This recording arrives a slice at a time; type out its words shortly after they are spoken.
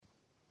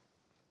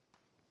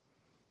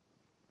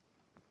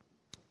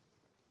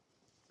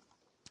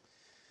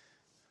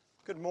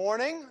Good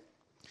morning.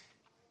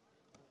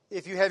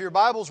 If you have your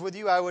Bibles with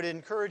you, I would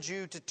encourage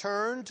you to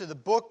turn to the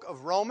book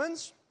of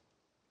Romans.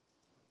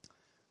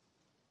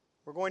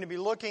 We're going to be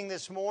looking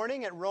this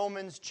morning at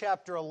Romans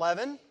chapter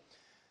 11,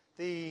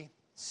 the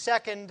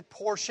second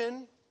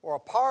portion, or a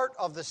part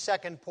of the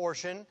second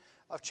portion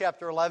of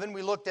chapter 11.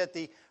 We looked at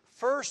the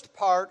first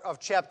part of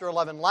chapter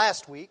 11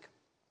 last week.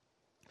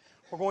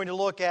 We're going to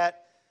look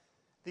at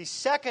the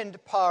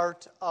second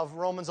part of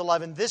Romans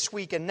 11 this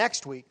week and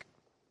next week.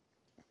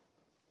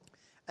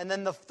 And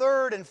then the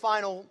third and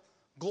final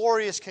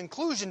glorious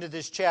conclusion to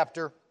this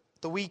chapter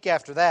the week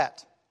after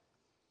that.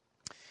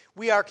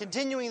 We are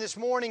continuing this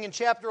morning in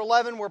chapter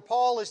 11 where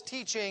Paul is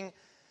teaching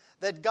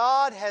that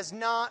God has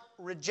not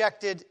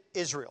rejected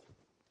Israel.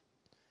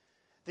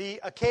 The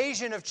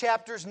occasion of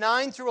chapters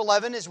 9 through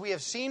 11, as we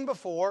have seen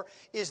before,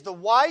 is the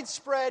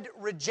widespread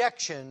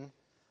rejection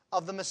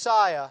of the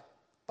Messiah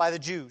by the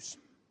Jews.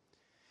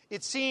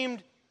 It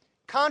seemed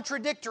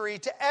contradictory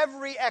to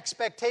every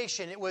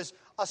expectation. It was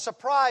a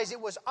surprise.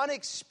 It was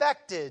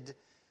unexpected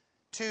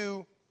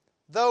to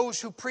those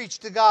who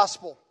preached the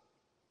gospel.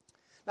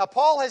 Now,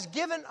 Paul has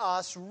given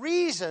us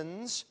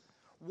reasons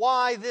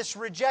why this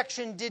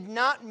rejection did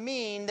not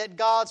mean that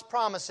God's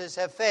promises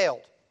have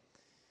failed.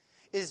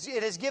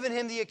 It has given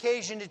him the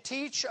occasion to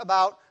teach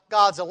about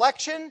God's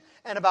election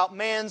and about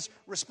man's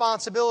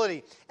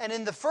responsibility. And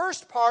in the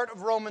first part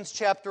of Romans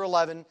chapter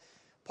 11,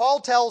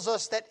 Paul tells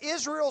us that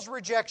Israel's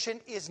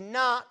rejection is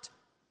not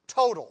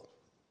total.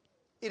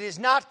 It is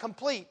not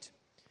complete.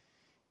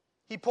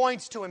 He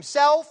points to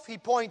himself, he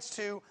points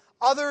to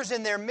others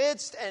in their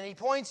midst, and he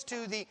points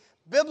to the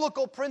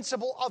biblical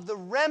principle of the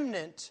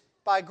remnant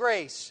by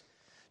grace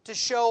to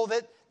show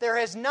that there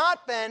has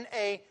not been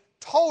a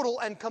total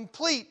and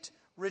complete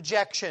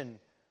rejection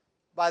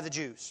by the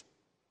Jews.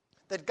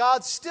 That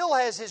God still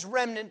has his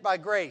remnant by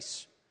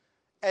grace,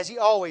 as he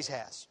always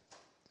has.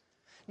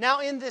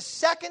 Now, in this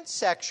second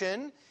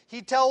section,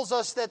 he tells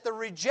us that the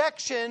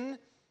rejection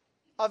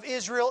of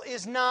Israel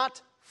is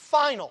not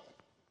final.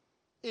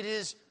 It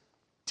is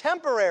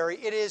temporary.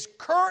 It is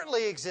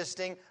currently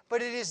existing,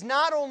 but it is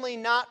not only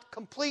not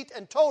complete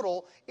and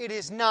total, it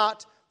is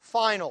not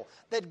final.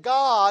 That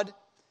God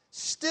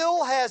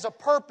still has a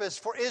purpose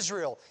for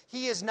Israel.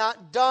 He is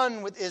not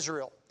done with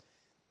Israel.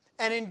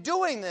 And in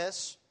doing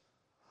this,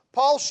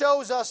 Paul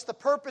shows us the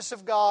purpose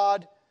of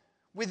God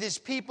with his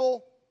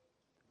people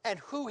and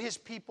who his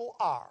people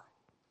are.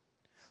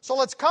 So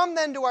let's come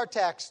then to our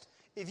text.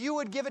 If you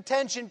would give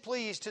attention,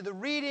 please, to the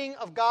reading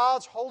of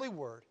God's holy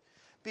word,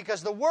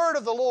 because the word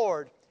of the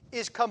Lord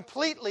is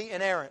completely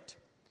inerrant.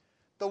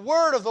 The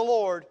word of the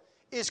Lord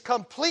is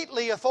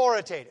completely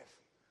authoritative.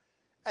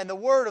 And the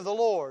word of the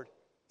Lord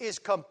is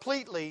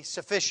completely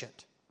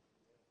sufficient.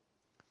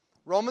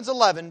 Romans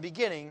 11,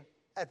 beginning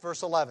at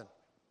verse 11.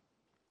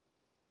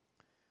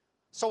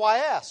 So I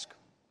ask,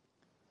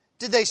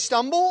 did they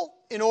stumble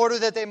in order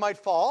that they might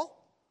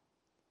fall?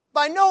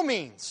 By no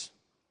means.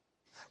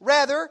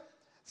 Rather,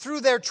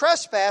 through their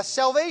trespass,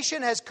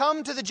 salvation has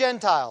come to the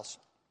Gentiles,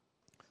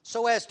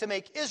 so as to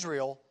make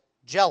Israel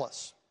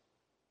jealous.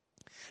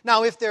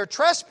 Now, if their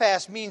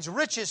trespass means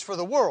riches for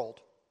the world,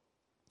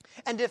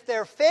 and if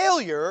their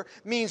failure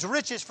means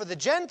riches for the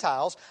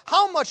Gentiles,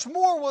 how much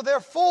more will their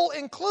full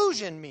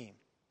inclusion mean?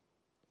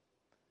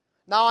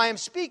 Now I am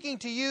speaking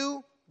to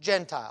you,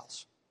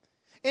 Gentiles.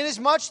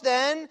 Inasmuch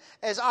then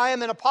as I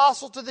am an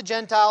apostle to the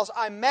Gentiles,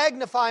 I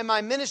magnify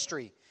my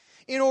ministry,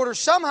 in order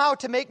somehow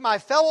to make my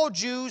fellow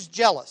Jews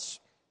jealous,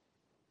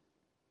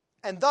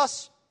 and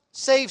thus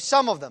save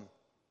some of them.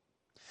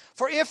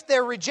 For if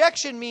their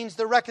rejection means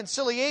the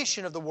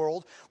reconciliation of the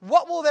world,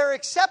 what will their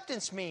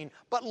acceptance mean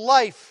but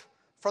life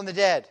from the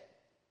dead?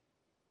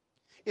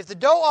 If the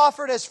dough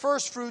offered as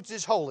first fruits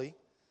is holy,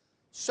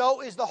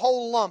 so is the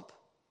whole lump.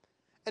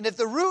 And if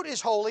the root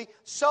is holy,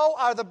 so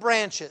are the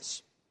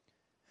branches.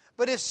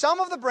 But if some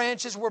of the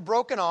branches were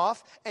broken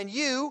off, and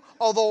you,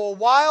 although a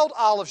wild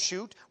olive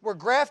shoot, were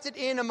grafted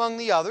in among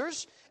the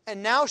others,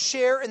 and now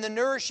share in the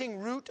nourishing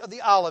root of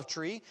the olive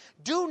tree,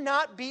 do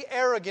not be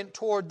arrogant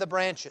toward the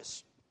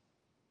branches.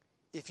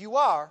 If you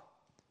are,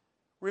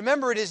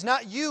 remember it is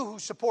not you who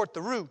support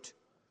the root,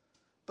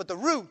 but the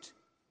root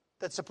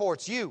that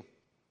supports you.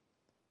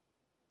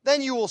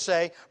 Then you will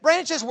say,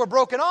 branches were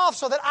broken off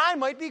so that I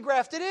might be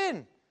grafted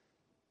in.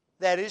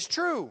 That is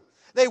true.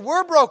 They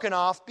were broken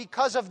off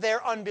because of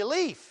their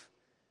unbelief.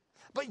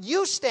 But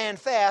you stand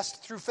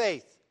fast through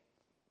faith.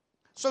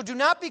 So do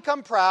not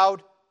become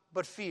proud,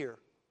 but fear.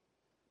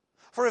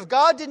 For if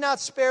God did not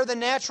spare the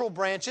natural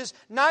branches,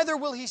 neither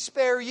will he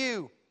spare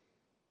you.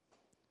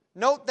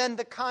 Note then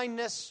the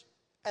kindness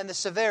and the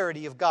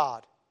severity of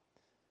God.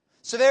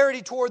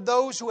 Severity toward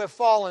those who have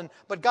fallen,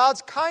 but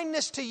God's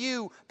kindness to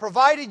you,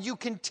 provided you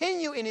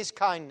continue in his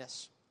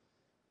kindness.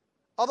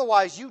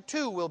 Otherwise you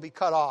too will be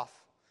cut off.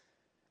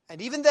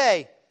 And even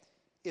they,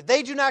 if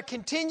they do not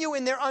continue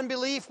in their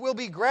unbelief, will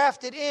be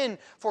grafted in,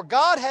 for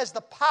God has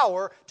the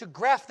power to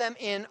graft them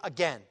in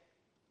again.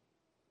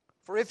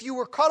 For if you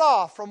were cut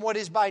off from what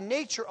is by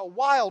nature a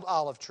wild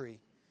olive tree,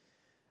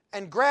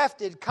 and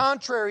grafted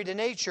contrary to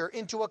nature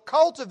into a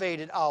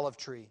cultivated olive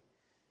tree,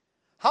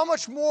 how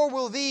much more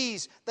will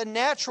these, the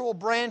natural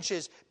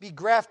branches, be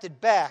grafted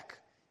back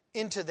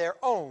into their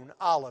own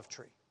olive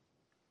tree?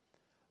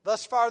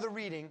 Thus far the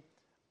reading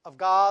of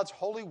God's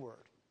holy word.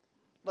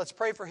 Let's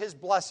pray for His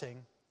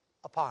blessing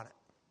upon it.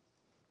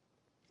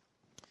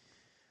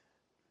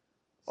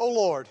 O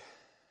Lord,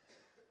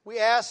 we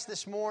ask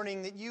this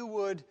morning that you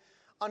would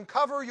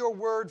uncover your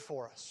word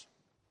for us.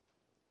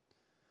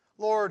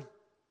 Lord,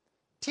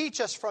 teach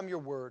us from your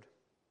word.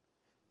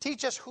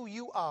 Teach us who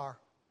you are.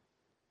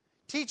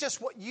 Teach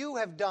us what you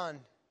have done.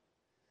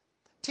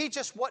 Teach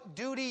us what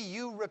duty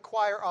you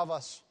require of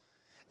us.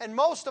 And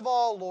most of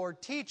all,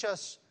 Lord, teach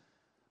us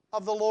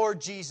of the Lord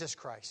Jesus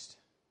Christ.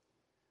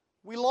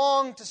 We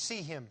long to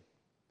see Him.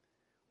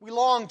 We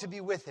long to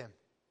be with Him.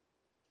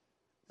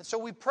 And so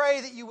we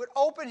pray that you would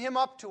open Him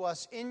up to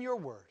us in your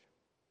word.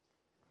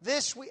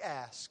 This we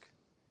ask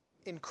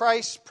in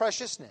Christ's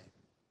precious name.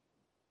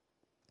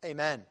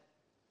 Amen.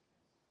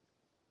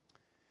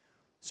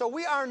 So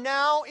we are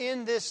now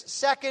in this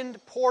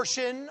second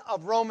portion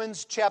of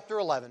Romans chapter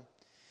 11,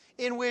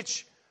 in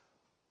which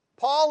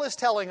Paul is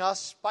telling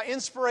us, by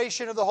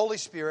inspiration of the Holy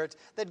Spirit,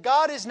 that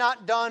God is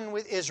not done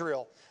with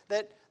Israel,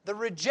 that the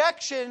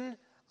rejection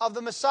of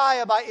the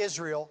Messiah by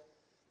Israel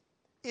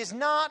is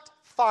not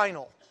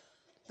final,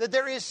 that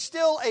there is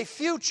still a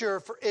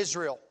future for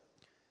Israel.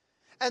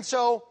 And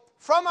so,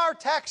 from our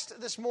text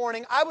this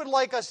morning, I would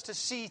like us to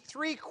see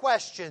three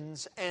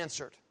questions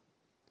answered.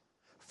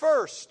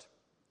 First,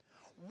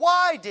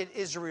 why did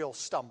Israel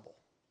stumble?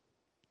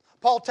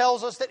 Paul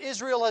tells us that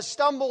Israel has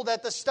stumbled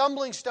at the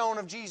stumbling stone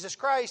of Jesus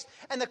Christ,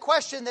 and the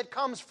question that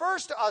comes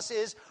first to us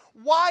is,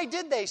 why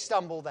did they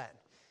stumble then?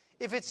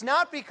 If it's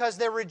not because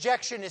their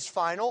rejection is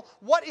final,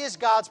 what is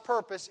God's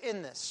purpose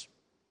in this?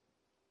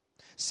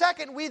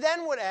 Second, we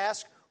then would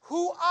ask,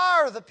 who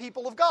are the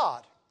people of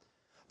God?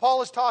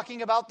 Paul is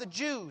talking about the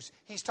Jews.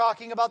 He's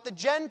talking about the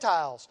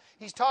Gentiles.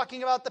 He's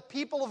talking about the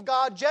people of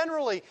God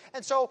generally.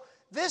 And so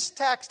this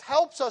text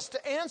helps us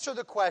to answer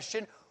the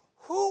question,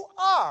 who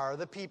are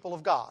the people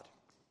of God?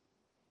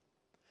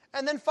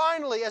 And then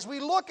finally, as we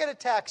look at a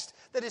text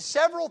that is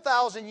several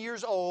thousand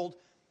years old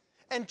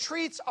and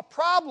treats a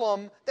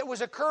problem that was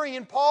occurring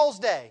in Paul's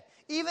day,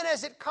 even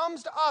as it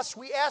comes to us,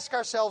 we ask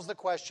ourselves the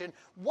question,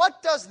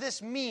 what does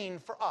this mean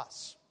for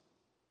us?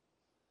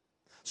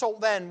 So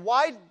then,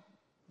 why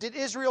did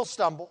Israel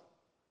stumble?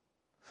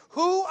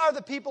 Who are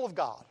the people of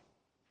God?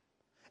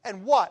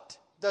 And what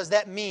does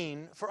that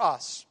mean for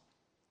us?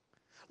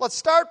 Let's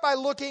start by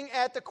looking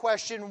at the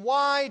question,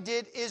 why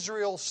did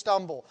Israel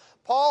stumble?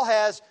 Paul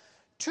has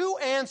two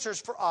answers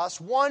for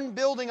us, one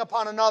building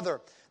upon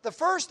another. The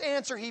first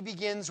answer he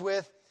begins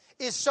with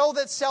is so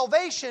that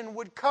salvation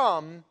would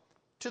come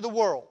to the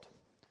world.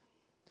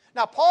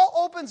 Now, Paul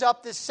opens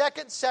up this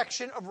second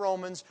section of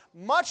Romans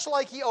much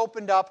like he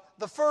opened up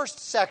the first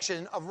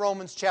section of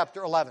Romans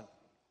chapter 11.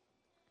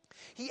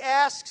 He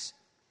asks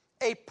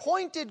a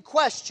pointed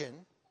question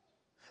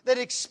that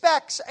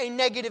expects a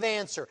negative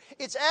answer.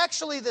 It's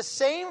actually the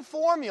same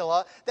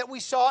formula that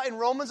we saw in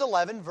Romans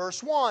 11,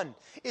 verse 1.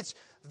 It's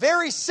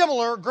very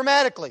similar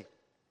grammatically.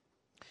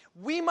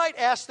 We might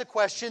ask the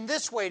question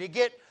this way to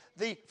get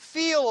the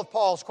feel of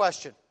Paul's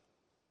question.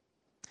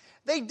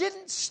 They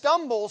didn't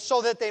stumble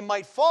so that they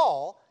might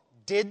fall,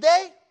 did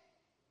they?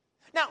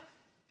 Now,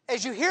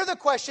 as you hear the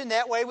question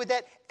that way, with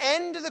that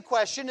end of the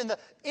question and the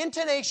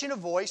intonation of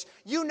voice,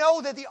 you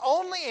know that the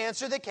only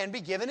answer that can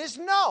be given is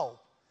no.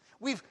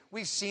 We've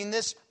seen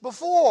this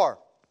before.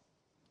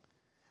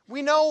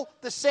 We know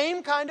the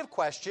same kind of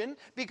question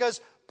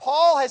because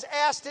Paul has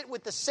asked it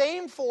with the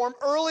same form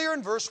earlier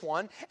in verse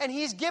 1, and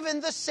he's given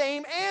the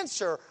same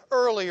answer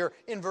earlier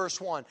in verse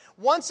 1.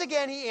 Once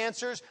again, he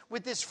answers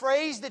with this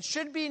phrase that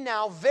should be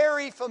now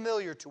very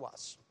familiar to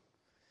us.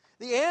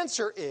 The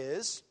answer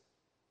is,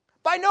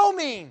 by no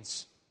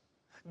means.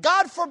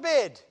 God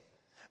forbid.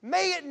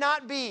 May it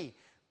not be.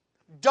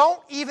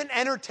 Don't even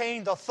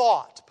entertain the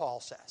thought, Paul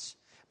says.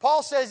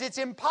 Paul says it's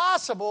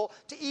impossible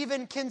to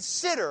even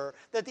consider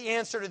that the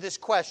answer to this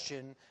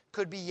question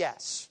could be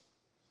yes.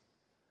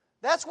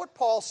 That's what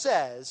Paul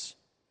says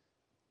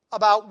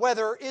about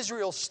whether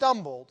Israel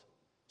stumbled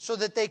so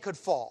that they could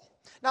fall.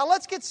 Now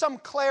let's get some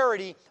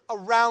clarity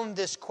around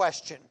this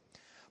question.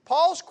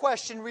 Paul's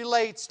question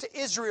relates to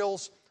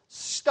Israel's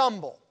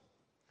stumble.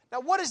 Now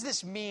what does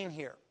this mean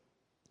here?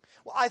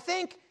 Well, I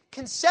think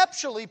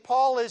conceptually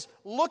Paul is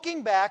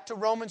looking back to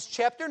Romans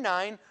chapter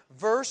 9,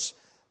 verse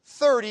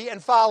 30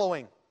 and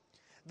following.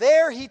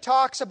 There he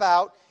talks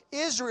about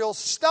Israel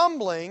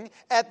stumbling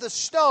at the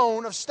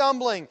stone of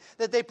stumbling,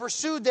 that they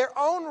pursued their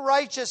own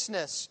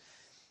righteousness,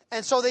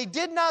 and so they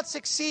did not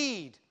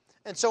succeed.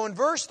 And so in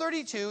verse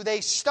 32, they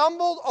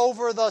stumbled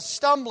over the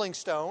stumbling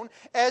stone,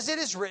 as it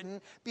is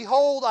written,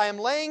 "Behold, I am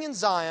laying in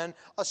Zion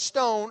a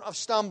stone of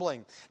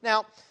stumbling."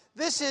 Now,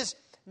 this is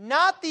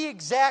not the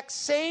exact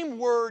same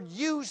word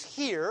used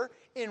here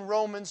in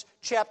Romans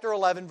chapter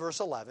 11, verse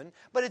 11,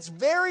 but it's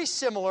very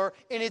similar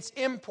in its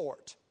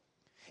import.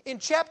 In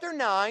chapter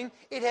 9,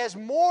 it has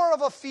more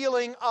of a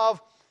feeling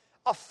of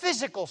a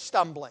physical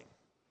stumbling,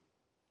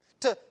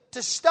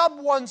 to stub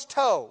one's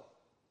toe,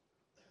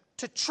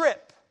 to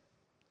trip.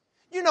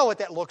 You know what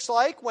that looks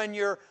like when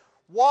you're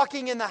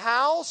walking in the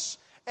house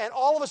and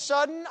all of a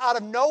sudden, out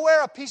of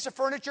nowhere, a piece of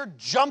furniture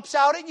jumps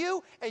out at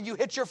you and you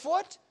hit your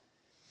foot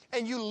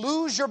and you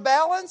lose your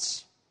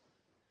balance.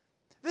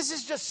 This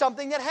is just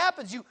something that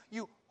happens.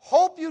 You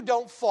hope you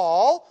don't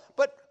fall,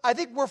 but I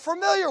think we're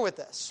familiar with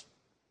this.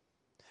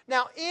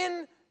 Now,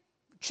 in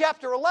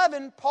chapter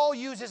 11, Paul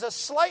uses a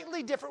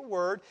slightly different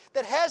word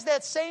that has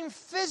that same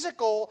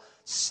physical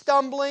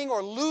stumbling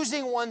or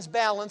losing one's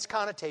balance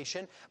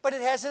connotation, but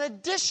it has an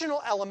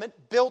additional element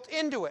built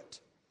into it.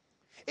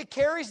 It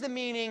carries the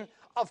meaning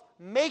of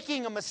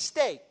making a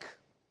mistake.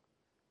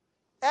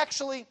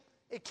 Actually,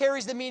 it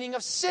carries the meaning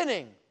of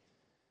sinning.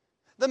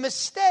 The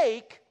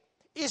mistake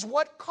is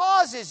what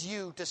causes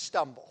you to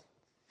stumble.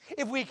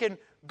 If we can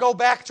go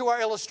back to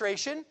our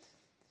illustration,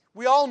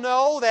 we all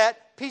know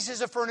that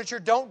pieces of furniture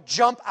don't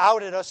jump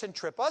out at us and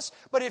trip us.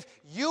 But if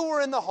you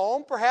were in the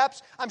home,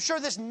 perhaps, I'm sure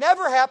this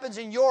never happens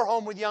in your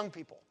home with young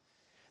people,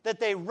 that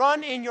they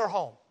run in your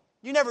home.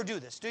 You never do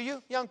this, do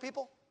you, young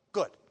people?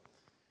 Good.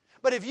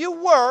 But if you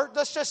were,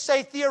 let's just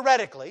say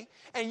theoretically,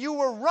 and you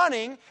were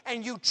running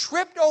and you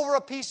tripped over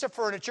a piece of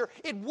furniture,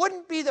 it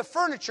wouldn't be the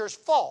furniture's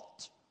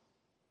fault.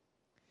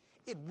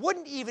 It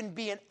wouldn't even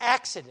be an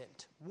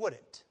accident, would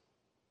it?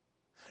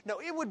 No,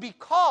 it would be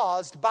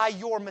caused by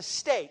your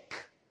mistake.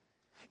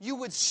 You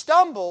would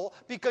stumble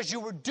because you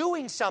were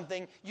doing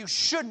something you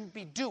shouldn't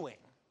be doing.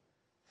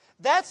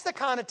 That's the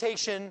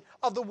connotation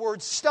of the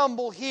word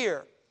stumble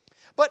here.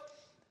 But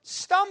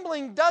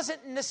stumbling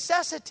doesn't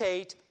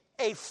necessitate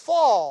a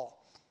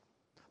fall.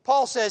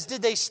 Paul says,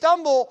 did they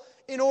stumble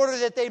in order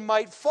that they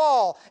might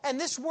fall? And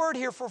this word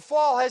here for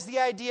fall has the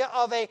idea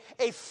of a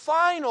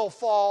final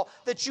fall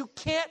that you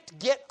can't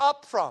get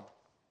up from.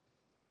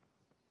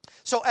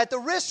 So at the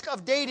risk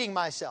of dating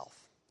myself,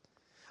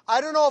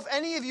 I don't know if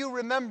any of you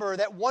remember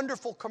that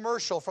wonderful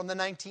commercial from the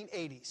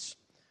 1980s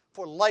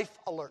for Life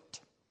Alert,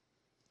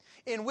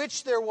 in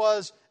which there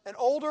was an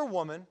older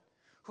woman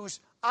who's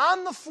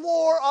on the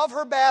floor of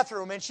her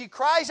bathroom and she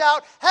cries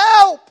out,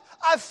 "Help!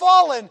 I've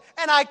fallen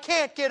and I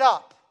can't get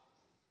up."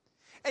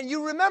 And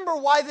you remember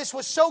why this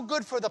was so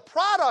good for the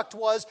product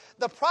was,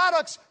 the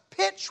product's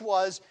pitch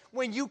was,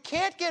 when you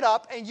can't get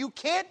up and you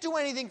can't do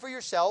anything for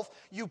yourself,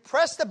 you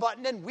press the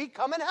button and we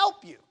come and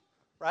help you.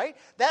 Right?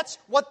 That's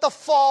what the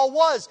fall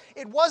was.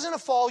 It wasn't a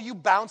fall you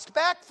bounced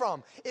back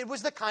from. It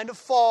was the kind of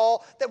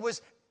fall that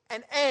was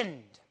an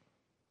end.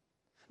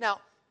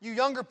 Now, you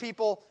younger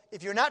people,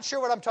 if you're not sure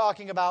what I'm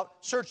talking about,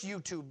 search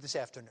YouTube this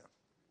afternoon.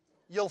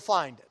 You'll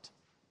find it.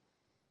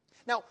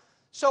 Now,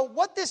 so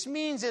what this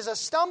means is a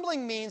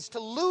stumbling means to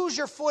lose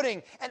your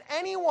footing, and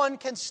anyone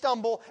can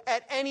stumble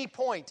at any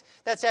point.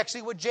 That's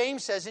actually what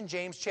James says in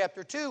James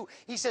chapter 2.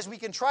 He says we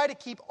can try to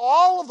keep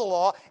all of the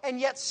law and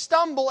yet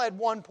stumble at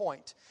one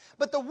point.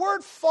 But the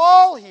word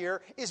fall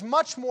here is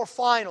much more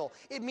final.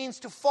 It means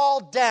to fall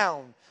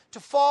down, to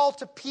fall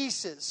to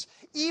pieces,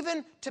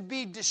 even to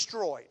be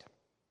destroyed.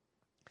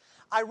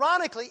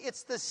 Ironically,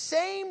 it's the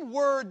same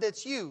word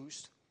that's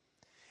used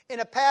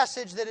in a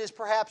passage that is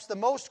perhaps the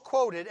most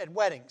quoted at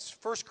weddings,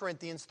 1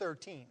 Corinthians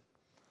 13.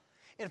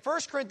 In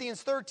 1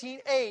 Corinthians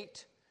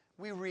 13:8,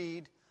 we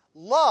read,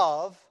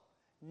 "Love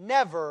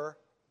never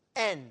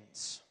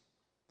ends,"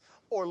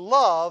 or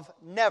 "love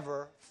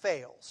never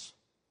fails."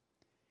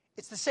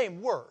 It's the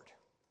same word.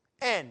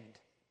 End,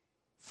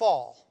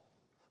 fall,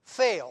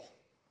 fail,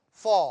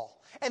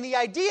 fall. And the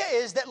idea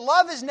is that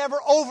love is never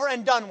over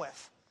and done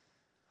with.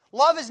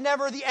 Love is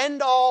never the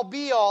end-all,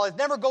 be-all. It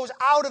never goes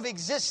out of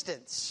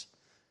existence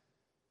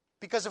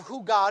because of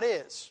who God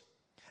is.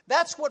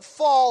 That's what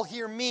fall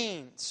here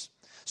means.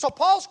 So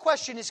Paul's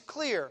question is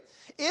clear.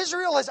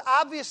 Israel has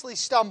obviously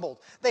stumbled.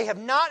 They have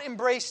not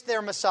embraced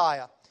their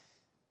Messiah.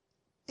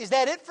 Is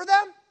that it for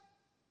them?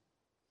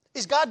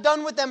 Is God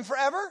done with them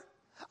forever?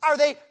 Are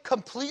they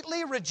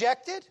completely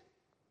rejected?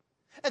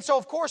 And so,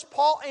 of course,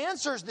 Paul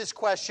answers this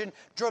question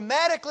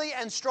dramatically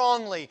and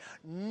strongly.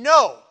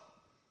 No,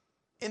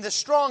 in the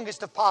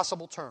strongest of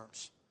possible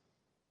terms.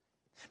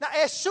 Now,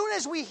 as soon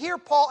as we hear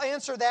Paul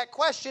answer that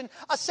question,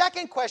 a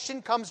second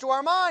question comes to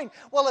our mind.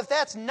 Well, if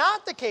that's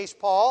not the case,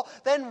 Paul,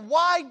 then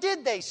why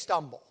did they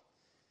stumble?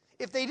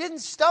 If they didn't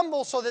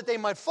stumble so that they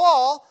might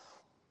fall,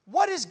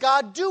 what is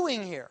God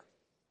doing here?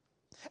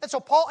 And so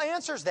Paul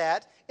answers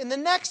that in the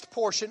next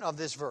portion of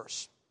this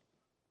verse.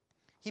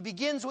 He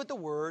begins with the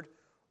word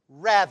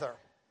rather.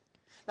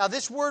 Now,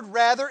 this word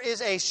rather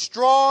is a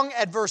strong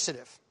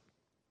adversative.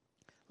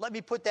 Let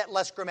me put that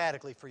less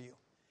grammatically for you.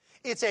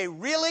 It's a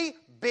really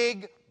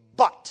big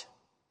but.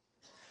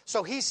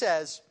 So he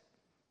says,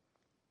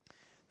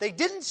 they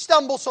didn't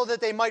stumble so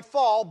that they might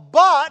fall,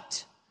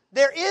 but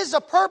there is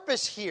a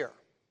purpose here.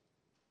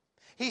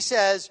 He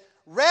says,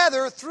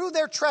 rather, through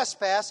their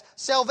trespass,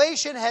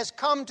 salvation has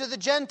come to the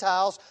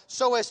Gentiles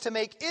so as to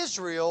make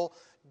Israel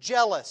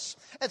jealous.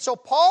 And so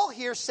Paul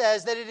here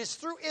says that it is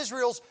through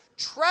Israel's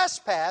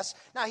trespass.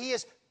 Now he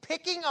is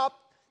picking up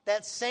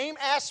that same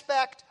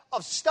aspect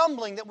of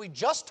stumbling that we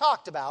just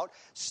talked about,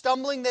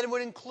 stumbling that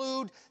would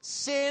include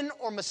sin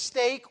or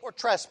mistake or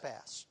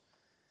trespass.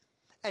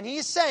 And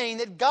he's saying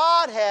that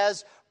God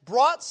has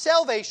brought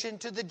salvation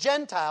to the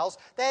Gentiles,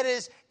 that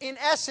is, in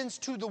essence,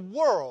 to the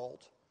world,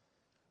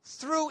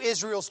 through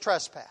Israel's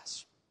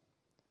trespass.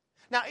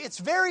 Now, it's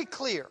very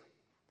clear.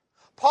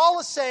 Paul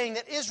is saying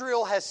that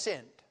Israel has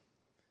sinned.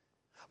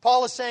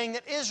 Paul is saying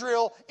that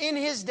Israel, in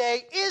his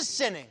day, is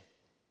sinning.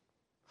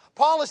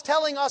 Paul is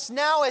telling us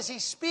now, as he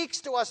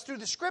speaks to us through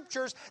the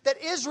Scriptures,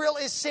 that Israel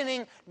is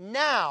sinning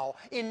now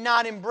in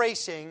not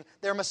embracing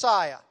their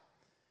Messiah.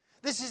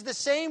 This is the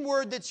same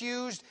word that's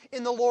used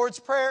in the Lord's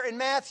Prayer in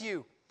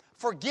Matthew.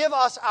 Forgive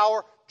us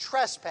our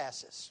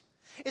trespasses.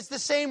 It's the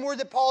same word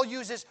that Paul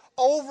uses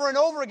over and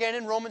over again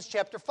in Romans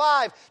chapter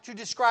 5 to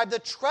describe the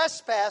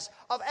trespass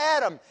of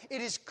Adam.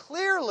 It is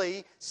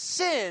clearly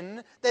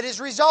sin that is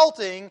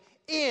resulting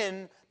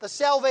in the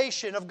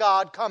salvation of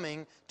God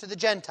coming to the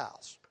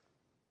Gentiles.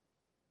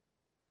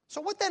 So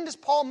what then does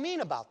Paul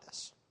mean about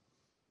this?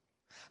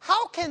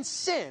 How can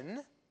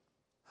sin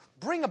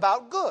bring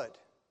about good?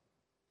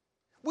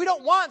 We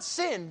don't want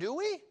sin, do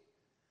we?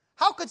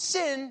 How could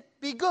sin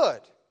be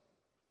good?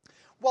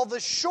 Well, the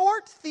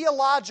short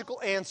theological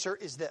answer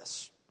is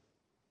this: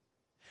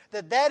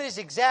 that is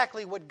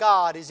exactly what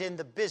God is in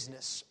the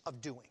business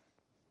of doing,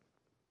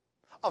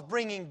 of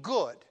bringing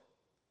good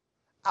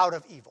out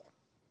of evil.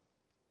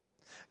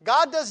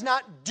 God does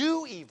not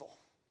do evil,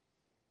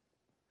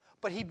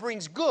 but He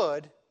brings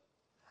good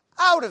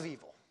out of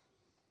evil.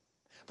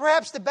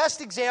 Perhaps the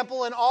best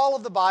example in all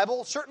of the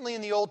Bible, certainly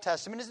in the Old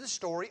Testament, is the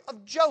story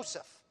of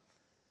Joseph.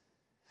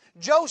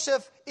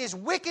 Joseph is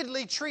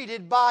wickedly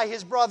treated by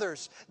his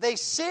brothers. They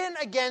sin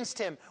against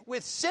him.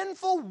 With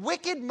sinful,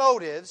 wicked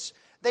motives,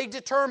 they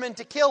determine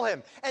to kill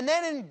him. And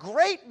then in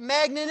great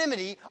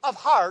magnanimity of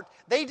heart,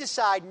 they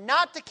decide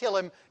not to kill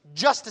him,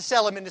 just to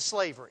sell him into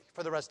slavery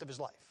for the rest of his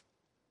life.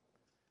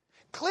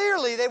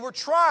 Clearly, they were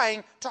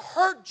trying to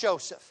hurt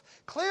Joseph.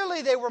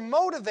 Clearly, they were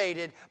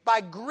motivated by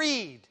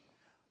greed,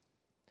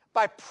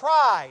 by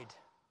pride,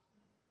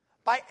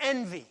 by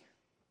envy.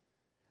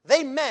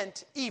 They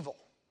meant evil.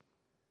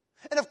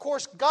 And of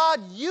course,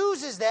 God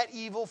uses that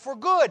evil for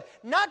good,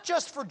 not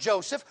just for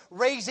Joseph,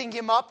 raising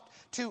him up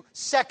to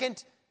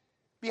second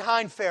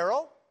behind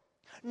Pharaoh,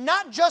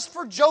 not just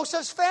for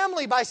Joseph's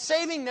family by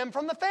saving them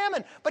from the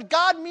famine, but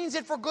God means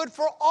it for good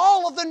for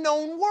all of the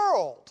known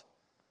world.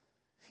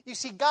 You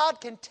see, God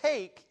can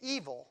take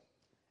evil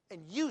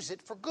and use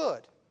it for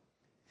good.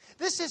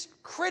 This is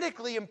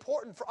critically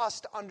important for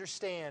us to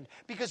understand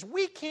because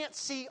we can't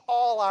see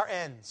all our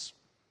ends.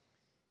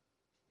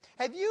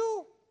 Have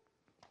you,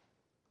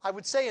 I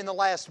would say in the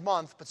last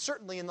month, but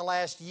certainly in the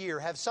last year,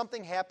 have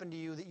something happened to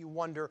you that you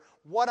wonder,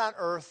 what on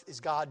earth is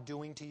God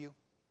doing to you?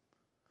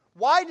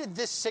 Why did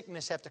this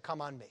sickness have to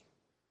come on me?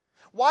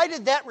 Why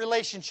did that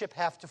relationship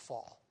have to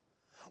fall?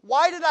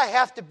 Why did I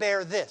have to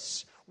bear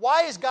this?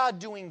 Why is God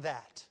doing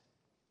that?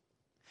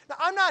 Now,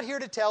 I'm not here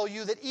to tell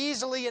you that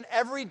easily and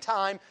every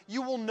time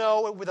you will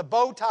know with a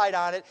bow tied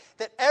on it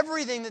that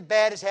everything that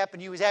bad has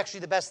happened to you is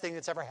actually the best thing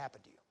that's ever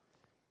happened to you.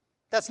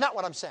 That's not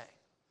what I'm saying.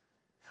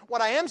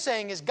 What I am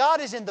saying is God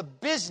is in the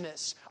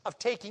business of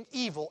taking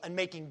evil and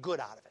making good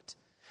out of it.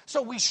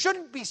 So we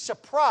shouldn't be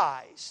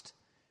surprised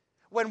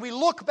when we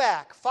look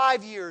back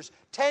 5 years,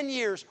 10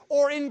 years,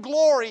 or in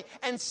glory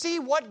and see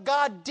what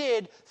God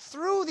did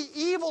through the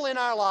evil in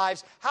our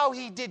lives, how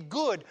He did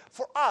good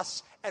for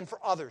us and for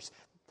others.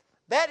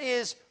 That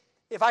is,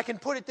 if I can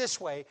put it this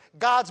way,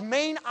 God's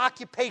main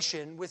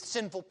occupation with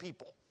sinful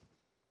people.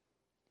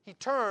 He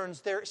turns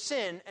their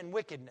sin and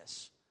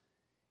wickedness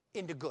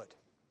into good.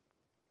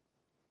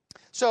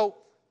 So,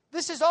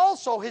 this is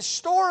also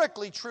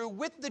historically true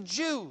with the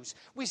Jews.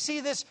 We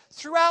see this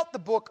throughout the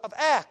book of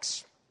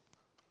Acts.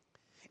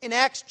 In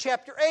Acts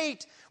chapter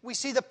 8, we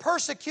see the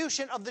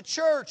persecution of the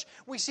church.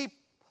 We see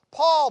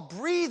Paul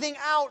breathing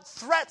out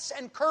threats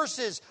and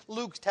curses,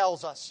 Luke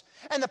tells us.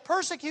 And the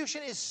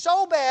persecution is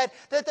so bad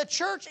that the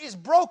church is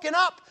broken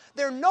up.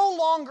 They're no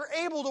longer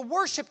able to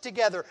worship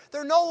together.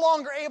 They're no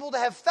longer able to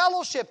have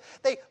fellowship.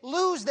 They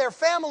lose their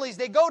families.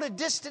 They go to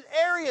distant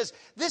areas.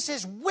 This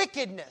is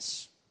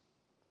wickedness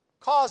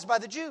caused by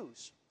the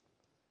Jews.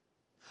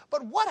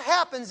 But what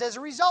happens as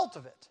a result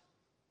of it?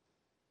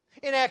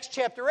 In Acts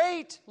chapter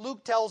 8,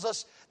 Luke tells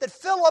us that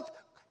Philip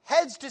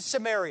heads to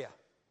Samaria,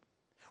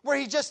 where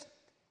he just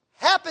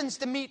happens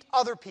to meet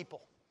other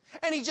people.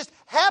 And he just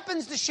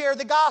happens to share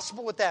the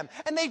gospel with them.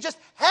 And they just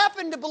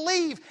happen to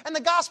believe. And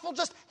the gospel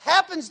just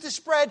happens to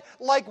spread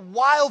like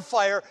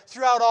wildfire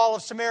throughout all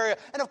of Samaria.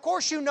 And of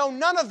course, you know,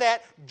 none of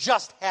that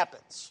just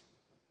happens.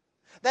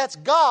 That's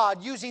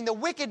God using the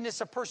wickedness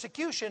of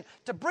persecution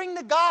to bring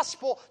the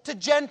gospel to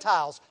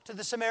Gentiles, to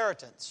the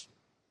Samaritans.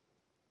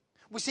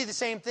 We see the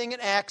same thing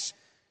in Acts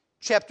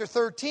chapter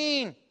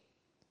 13.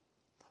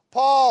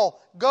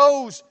 Paul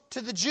goes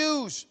to the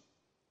Jews.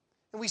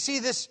 And we see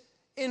this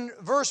in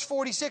verse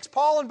 46.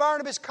 Paul and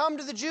Barnabas come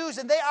to the Jews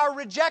and they are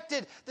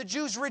rejected. The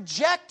Jews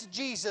reject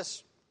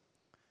Jesus.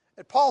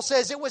 And Paul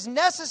says, it was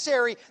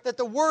necessary that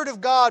the word of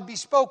God be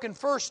spoken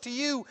first to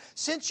you,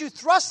 since you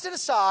thrust it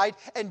aside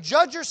and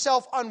judge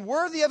yourself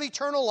unworthy of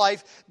eternal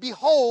life.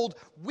 Behold,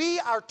 we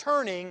are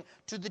turning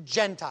to the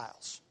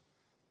Gentiles.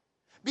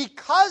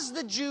 Because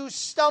the Jews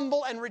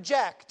stumble and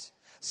reject,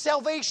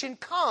 salvation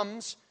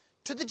comes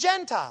to the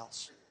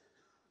Gentiles.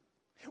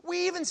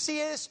 We even see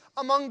this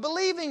among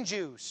believing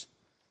Jews.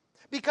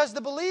 Because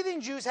the believing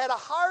Jews had a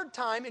hard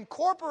time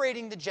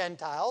incorporating the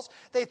Gentiles.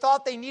 They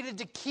thought they needed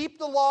to keep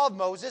the law of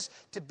Moses,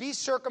 to be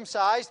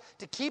circumcised,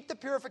 to keep the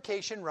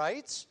purification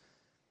rites.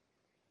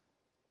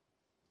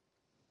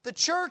 The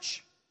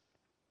church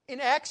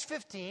in Acts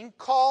 15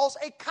 calls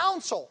a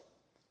council,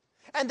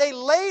 and they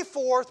lay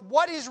forth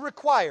what is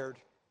required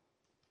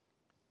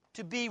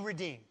to be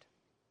redeemed.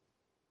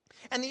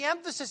 And the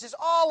emphasis is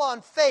all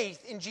on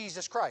faith in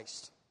Jesus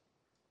Christ.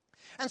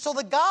 And so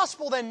the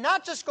gospel then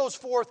not just goes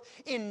forth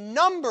in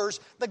numbers,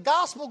 the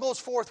gospel goes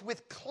forth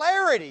with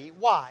clarity.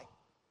 Why?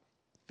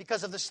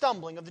 Because of the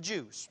stumbling of the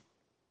Jews.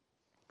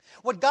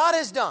 What God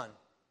has done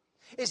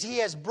is He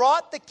has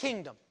brought the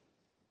kingdom,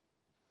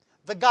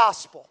 the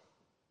gospel,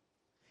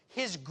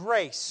 His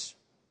grace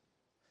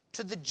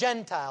to the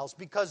Gentiles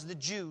because the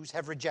Jews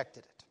have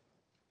rejected it.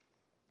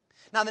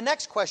 Now the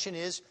next question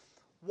is,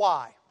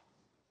 why?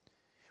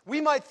 We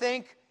might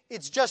think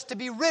it's just to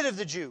be rid of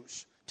the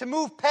Jews, to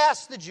move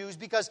past the Jews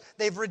because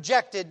they've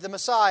rejected the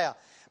Messiah.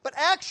 But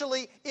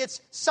actually,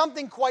 it's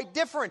something quite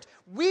different.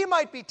 We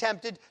might be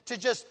tempted to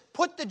just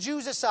put the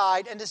Jews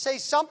aside and to say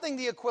something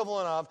the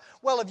equivalent of,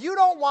 well, if you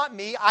don't want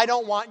me, I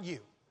don't want you.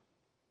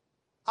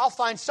 I'll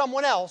find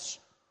someone else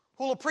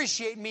who'll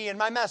appreciate me and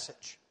my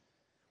message.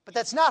 But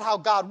that's not how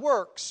God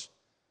works.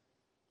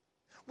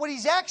 What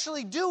He's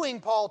actually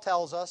doing, Paul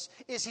tells us,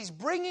 is He's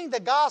bringing the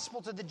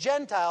gospel to the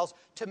Gentiles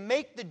to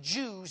make the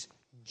Jews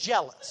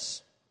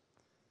jealous.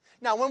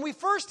 Now, when we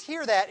first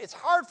hear that, it's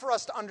hard for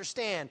us to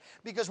understand,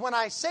 because when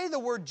I say the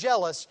word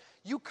jealous,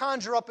 you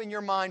conjure up in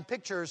your mind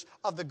pictures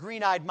of the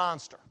green-eyed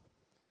monster.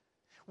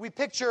 We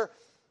picture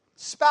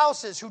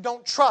spouses who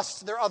don't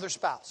trust their other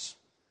spouse.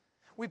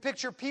 We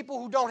picture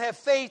people who don't have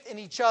faith in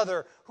each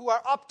other, who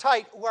are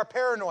uptight, who are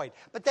paranoid.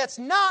 But that's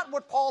not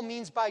what Paul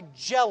means by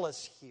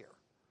jealous here.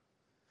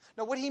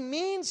 Now, what he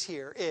means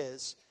here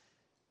is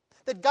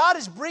that God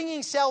is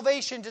bringing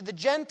salvation to the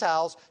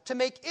Gentiles to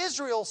make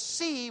Israel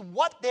see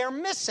what they're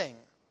missing.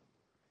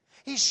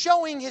 He's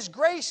showing His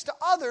grace to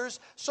others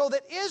so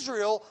that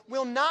Israel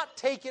will not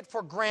take it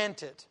for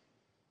granted.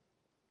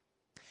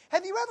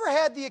 Have you ever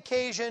had the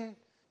occasion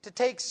to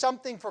take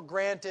something for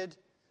granted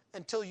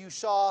until you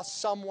saw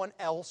someone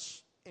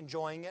else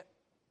enjoying it?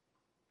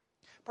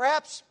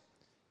 Perhaps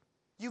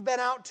you've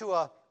been out to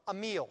a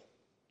meal,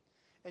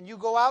 and you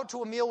go out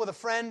to a meal with a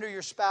friend or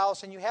your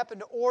spouse, and you happen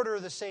to order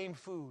the same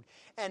food.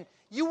 And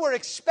you were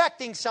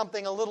expecting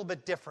something a little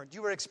bit different.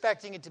 You were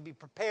expecting it to be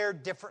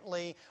prepared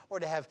differently, or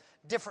to have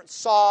different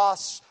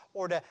sauce,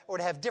 or to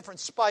have different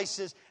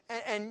spices.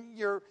 And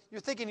you're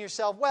thinking to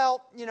yourself,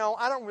 well,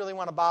 I don't really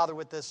want to bother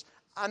with this.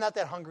 I'm not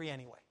that hungry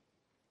anyway.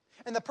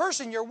 And the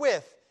person you're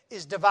with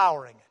is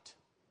devouring it.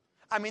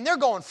 I mean, they're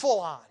going full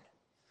on.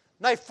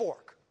 Knife,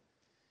 fork.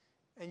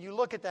 And you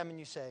look at them and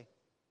you say,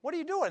 what are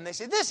you doing? And they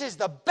say, this is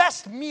the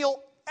best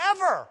meal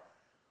ever.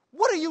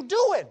 What are you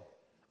doing?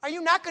 Are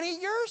you not going to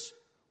eat yours?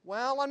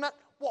 Well, I'm not.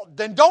 Well,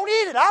 then don't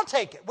eat it. I'll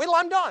take it. Wait till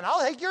I'm done. I'll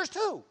take yours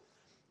too.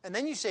 And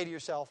then you say to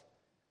yourself,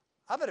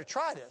 I better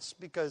try this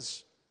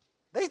because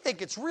they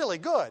think it's really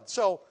good.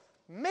 So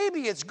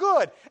maybe it's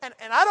good. And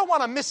I don't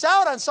want to miss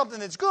out on something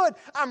that's good.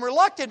 I'm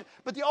reluctant,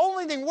 but the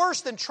only thing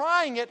worse than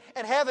trying it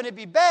and having it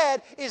be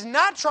bad is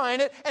not trying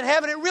it and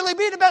having it really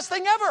be the best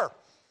thing ever.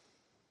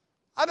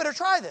 I better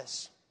try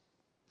this.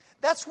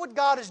 That's what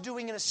God is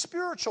doing in a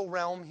spiritual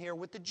realm here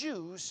with the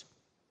Jews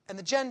and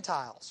the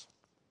Gentiles.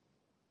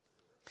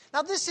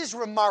 Now, this is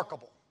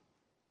remarkable.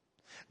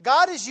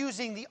 God is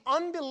using the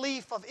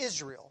unbelief of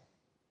Israel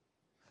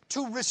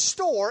to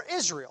restore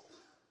Israel.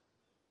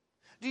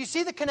 Do you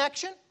see the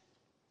connection?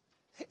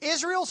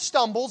 Israel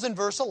stumbles in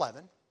verse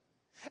 11,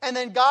 and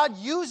then God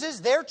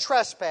uses their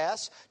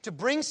trespass to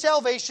bring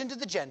salvation to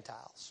the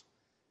Gentiles.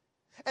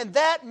 And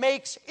that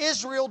makes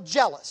Israel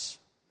jealous.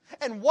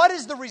 And what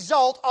is the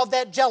result of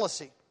that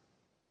jealousy?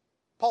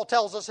 Paul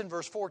tells us in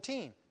verse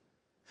 14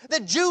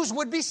 that Jews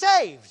would be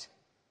saved.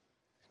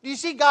 Do you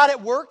see God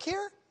at work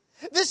here?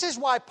 This is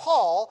why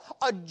Paul,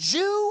 a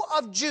Jew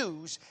of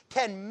Jews,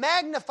 can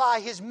magnify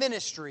his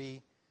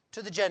ministry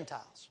to the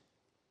Gentiles.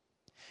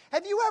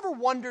 Have you ever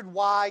wondered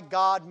why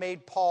God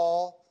made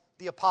Paul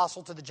the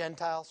apostle to the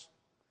Gentiles?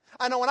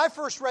 I know when I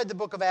first read the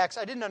book of Acts,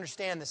 I didn't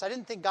understand this. I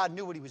didn't think God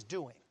knew what He was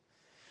doing.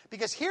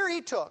 Because here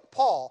he took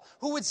Paul,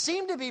 who would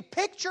seem to be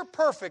picture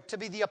perfect to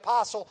be the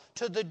apostle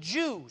to the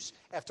Jews.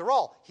 After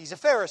all, he's a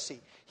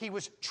Pharisee. He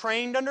was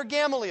trained under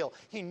Gamaliel.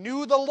 He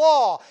knew the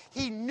law.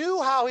 He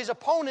knew how his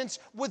opponents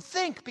would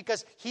think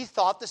because he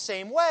thought the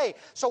same way.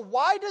 So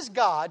why does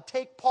God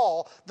take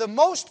Paul, the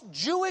most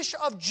Jewish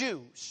of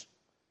Jews,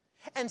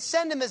 and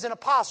send him as an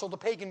apostle to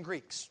pagan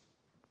Greeks?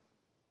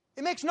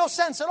 It makes no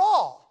sense at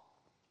all.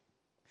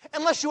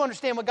 unless you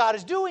understand what God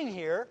is doing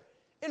here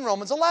in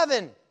Romans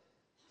 11.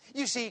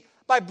 You see,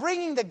 by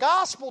bringing the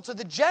gospel to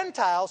the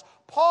Gentiles,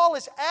 Paul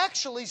is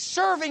actually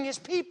serving his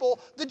people,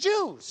 the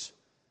Jews.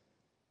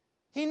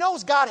 He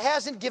knows God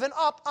hasn't given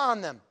up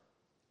on them.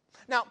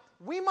 Now,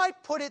 we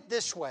might put it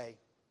this way,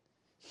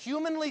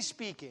 humanly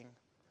speaking,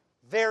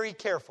 very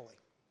carefully.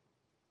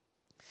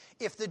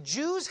 If the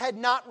Jews had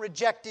not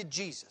rejected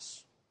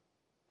Jesus,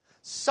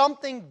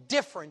 something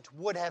different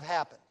would have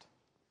happened.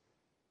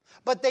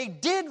 But they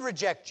did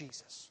reject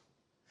Jesus.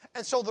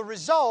 And so the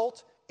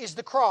result is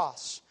the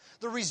cross.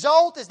 The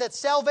result is that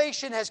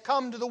salvation has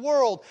come to the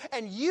world,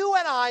 and you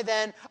and I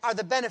then are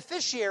the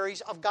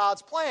beneficiaries of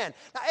God's plan.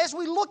 Now, as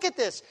we look at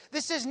this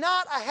is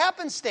not a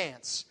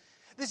happenstance.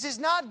 This is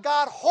not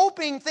God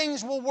hoping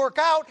things will work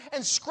out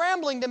and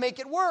scrambling to make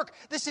it work.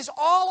 This is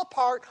all a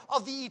part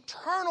of the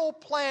eternal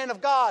plan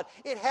of God.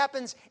 It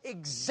happens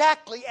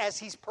exactly as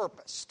He's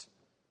purposed.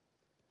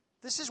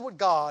 This is what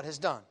God has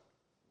done.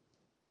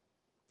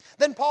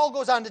 Then Paul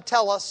goes on to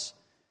tell us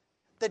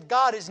that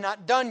God is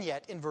not done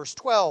yet in verse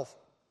 12.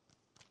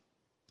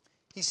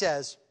 He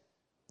says,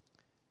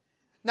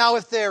 "Now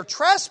if their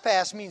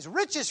trespass means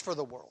riches for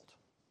the world,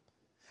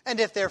 and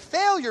if their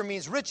failure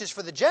means riches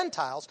for the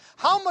Gentiles,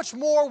 how much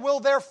more will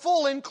their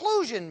full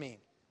inclusion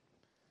mean?"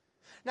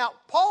 Now,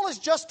 Paul has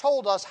just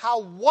told us how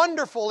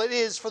wonderful it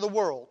is for the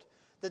world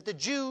that the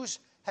Jews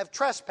have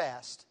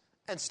trespassed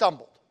and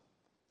stumbled.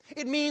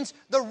 It means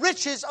the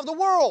riches of the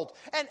world.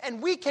 And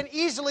we can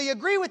easily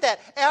agree with that.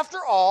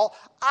 After all,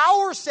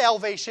 our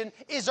salvation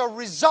is a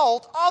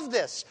result of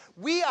this.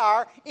 We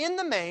are, in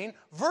the main,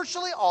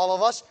 virtually all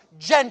of us,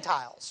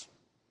 Gentiles.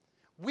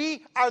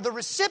 We are the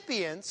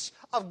recipients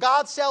of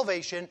God's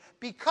salvation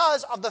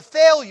because of the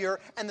failure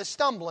and the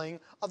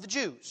stumbling of the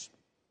Jews.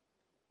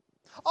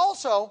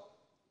 Also,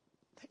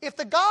 if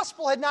the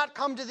gospel had not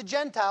come to the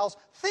Gentiles,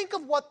 think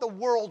of what the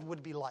world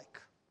would be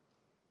like.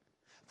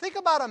 Think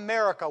about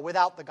America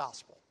without the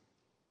gospel.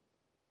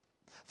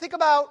 Think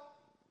about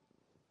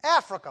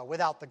Africa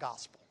without the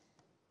gospel.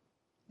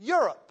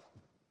 Europe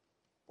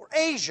or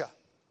Asia.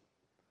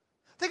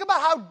 Think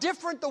about how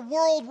different the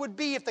world would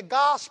be if the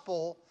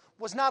gospel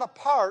was not a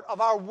part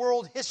of our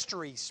world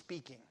history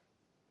speaking.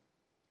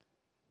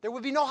 There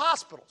would be no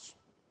hospitals.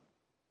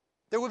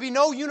 There would be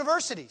no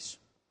universities.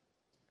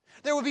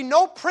 There would be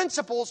no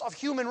principles of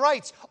human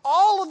rights.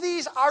 All of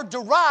these are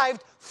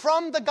derived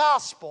from the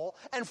gospel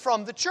and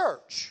from the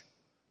church.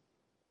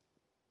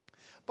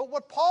 But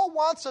what Paul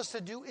wants us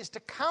to do is to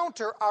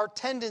counter our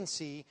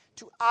tendency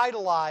to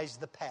idolize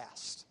the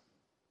past.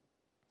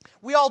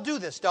 We all do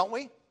this, don't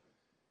we?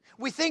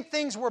 We think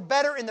things were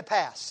better in the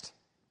past.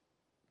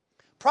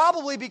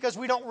 Probably because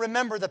we don't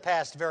remember the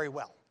past very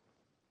well.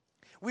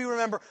 We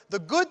remember the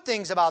good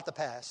things about the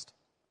past,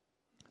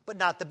 but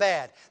not the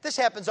bad. This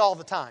happens all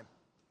the time.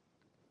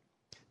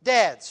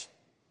 Dads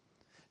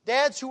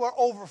who are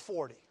over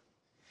 40.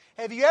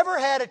 Have you ever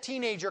had a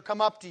teenager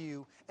come up to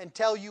you and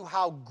tell you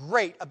how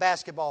great a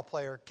basketball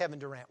player Kevin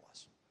Durant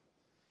was?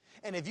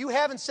 And if you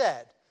haven't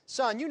said,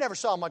 "Son, you never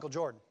saw Michael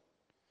Jordan,"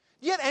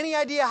 do you have any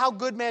idea how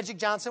good Magic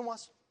Johnson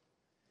was?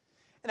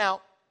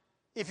 Now,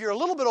 if you're a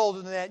little bit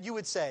older than that, you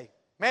would say,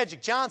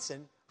 "Magic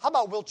Johnson? How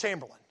about Wilt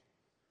Chamberlain?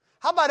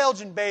 How about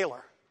Elgin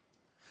Baylor?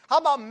 How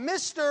about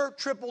Mr.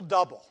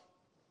 Triple-Double?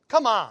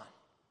 Come on."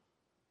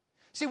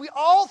 See, we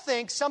all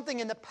think something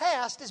in the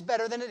past is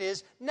better than it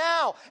is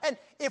now. And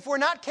if we're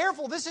not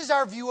careful, this is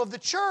our view of the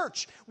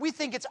church. We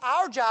think it's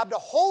our job to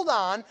hold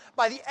on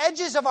by the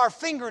edges of our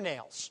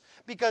fingernails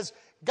because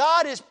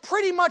God is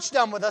pretty much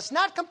done with us,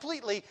 not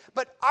completely,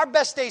 but our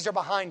best days are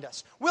behind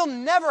us. We'll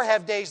never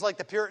have days like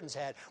the Puritans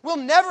had. We'll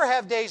never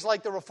have days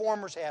like the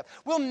Reformers have.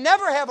 We'll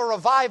never have a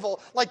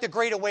revival like the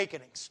Great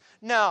Awakenings.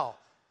 No,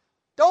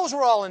 those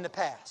were all in the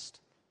past.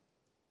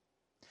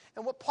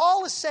 And what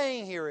Paul is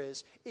saying here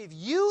is, if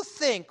you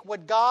think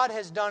what God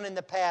has done in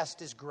the past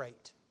is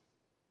great,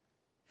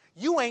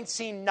 you ain't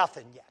seen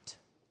nothing yet.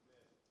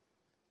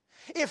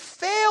 If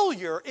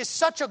failure is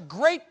such a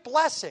great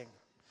blessing,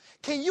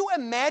 can you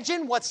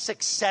imagine what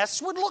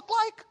success would look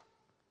like?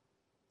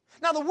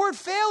 Now, the word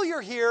failure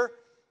here,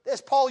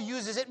 as Paul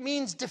uses it,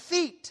 means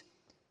defeat.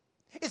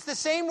 It's the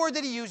same word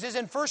that he uses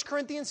in 1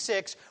 Corinthians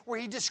 6, where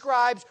he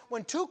describes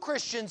when two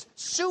Christians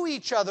sue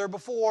each other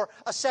before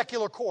a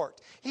secular court.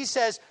 He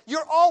says,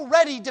 "You're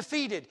already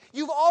defeated.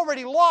 You've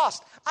already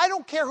lost. I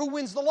don't care who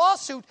wins the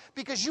lawsuit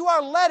because you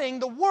are letting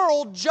the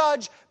world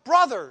judge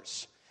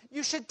brothers.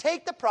 You should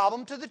take the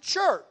problem to the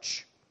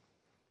church."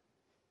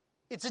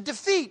 It's a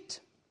defeat.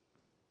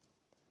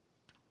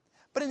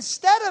 But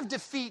instead of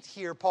defeat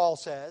here, Paul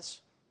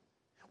says,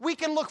 we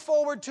can look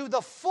forward to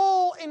the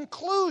full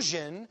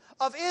inclusion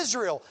of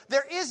Israel.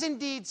 There is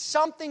indeed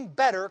something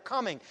better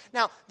coming.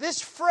 Now,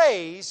 this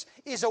phrase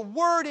is a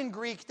word in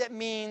Greek that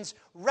means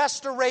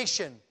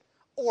restoration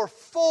or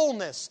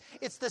fullness.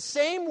 It's the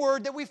same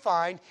word that we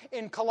find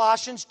in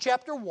Colossians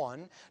chapter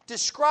 1,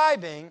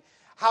 describing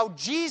how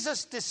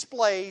Jesus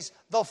displays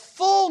the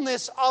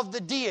fullness of the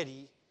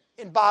deity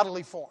in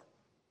bodily form.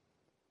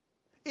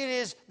 It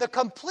is the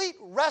complete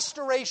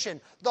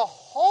restoration, the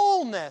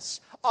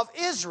wholeness of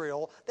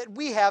Israel that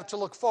we have to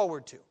look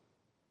forward to.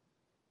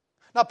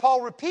 Now,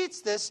 Paul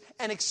repeats this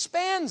and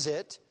expands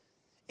it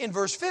in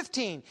verse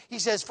 15. He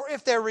says, "For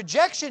if their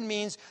rejection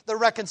means the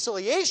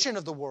reconciliation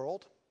of the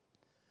world,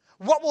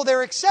 what will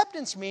their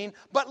acceptance mean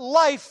but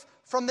life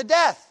from the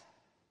death?"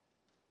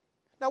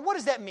 Now, what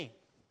does that mean?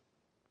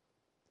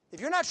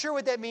 If you're not sure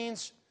what that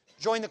means,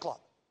 join the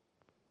club.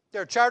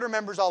 There are charter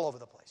members all over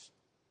the place.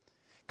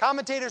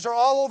 Commentators are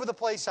all over the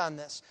place on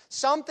this.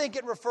 Some think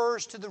it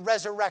refers to the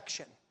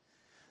resurrection.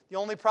 The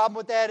only problem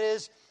with that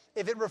is,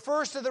 if it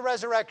refers to the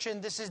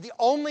resurrection, this is the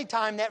only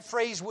time that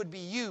phrase would be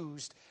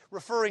used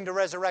referring to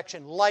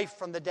resurrection, life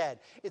from the dead.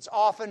 It's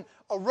often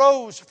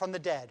arose from the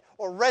dead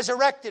or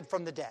resurrected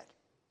from the dead.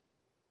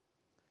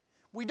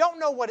 We don't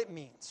know what it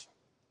means,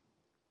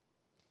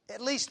 at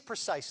least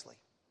precisely.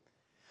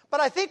 But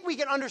I think we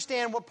can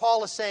understand what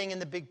Paul is saying in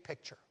the big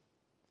picture.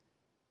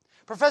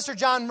 Professor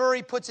John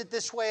Murray puts it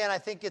this way, and I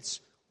think it's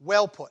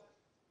well put.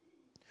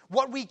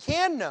 What we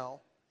can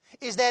know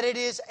is that it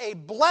is a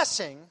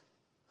blessing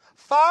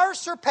far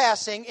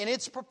surpassing in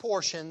its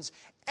proportions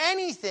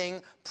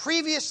anything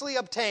previously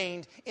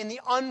obtained in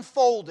the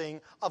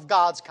unfolding of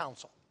God's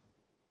counsel.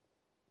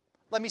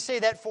 Let me say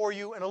that for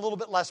you in a little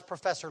bit less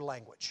professor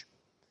language.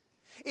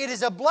 It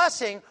is a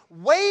blessing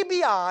way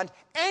beyond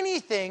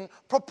anything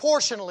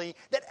proportionally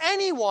that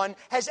anyone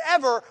has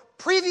ever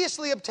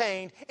previously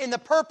obtained in the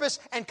purpose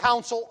and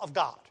counsel of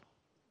God.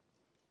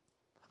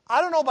 I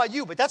don't know about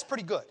you, but that's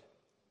pretty good.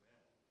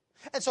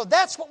 And so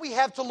that's what we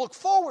have to look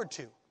forward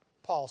to,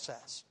 Paul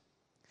says.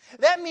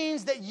 That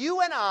means that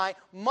you and I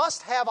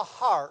must have a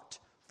heart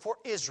for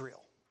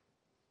Israel.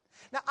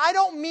 Now, I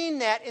don't mean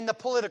that in the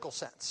political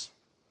sense.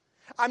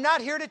 I'm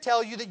not here to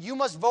tell you that you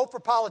must vote for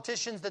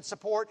politicians that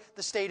support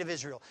the state of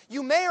Israel.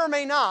 You may or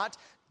may not,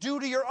 due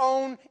to your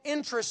own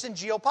interests in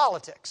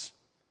geopolitics.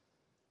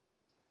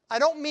 I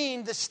don't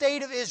mean the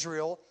state of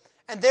Israel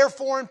and their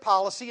foreign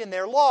policy and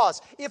their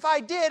laws. If I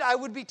did, I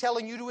would be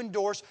telling you to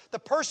endorse the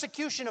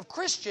persecution of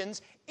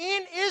Christians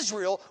in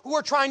Israel who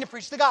are trying to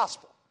preach the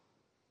gospel.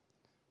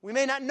 We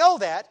may not know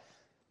that.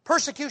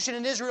 Persecution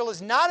in Israel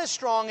is not as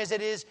strong as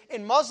it is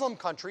in Muslim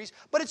countries,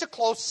 but it's a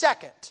close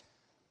second.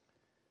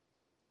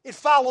 It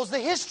follows the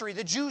history.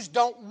 The Jews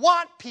don't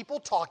want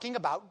people talking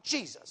about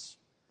Jesus.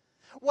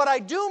 What I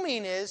do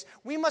mean is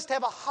we must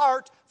have a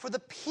heart for the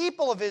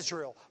people of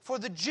Israel, for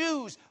the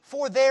Jews,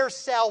 for their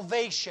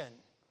salvation,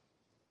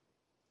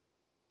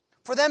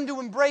 for them to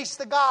embrace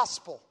the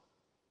gospel,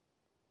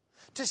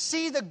 to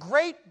see the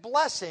great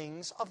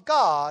blessings of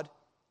God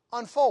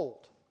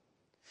unfold.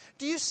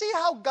 Do you see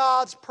how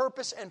God's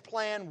purpose and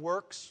plan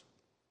works?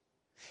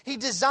 He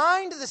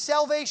designed the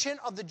salvation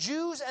of the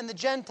Jews and the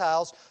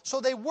Gentiles so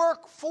they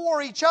work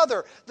for each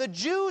other. The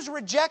Jews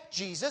reject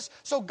Jesus,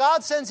 so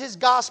God sends His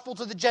gospel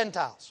to the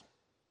Gentiles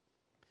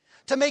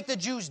to make the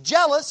Jews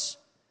jealous,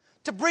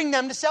 to bring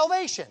them to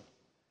salvation,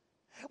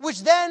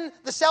 which then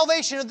the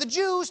salvation of the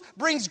Jews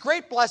brings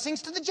great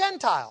blessings to the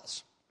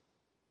Gentiles.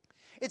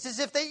 It's as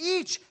if they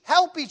each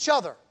help each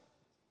other.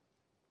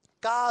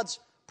 God's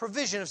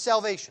provision of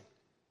salvation.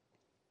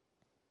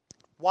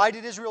 Why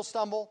did Israel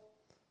stumble?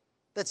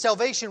 That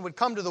salvation would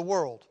come to the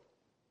world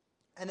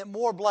and that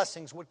more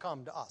blessings would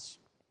come to us.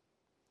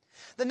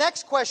 The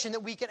next question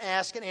that we can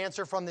ask and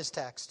answer from this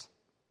text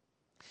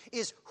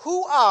is,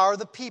 who are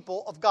the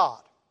people of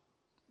God?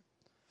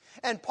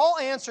 And Paul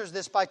answers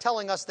this by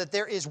telling us that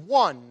there is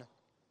one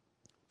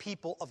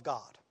people of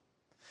God.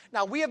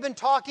 Now, we have been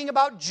talking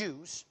about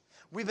Jews,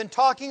 we've been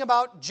talking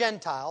about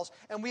Gentiles,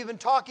 and we've been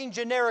talking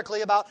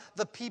generically about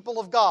the people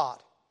of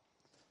God.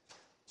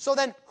 So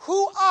then,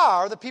 who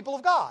are the people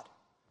of God?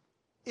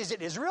 Is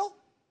it Israel?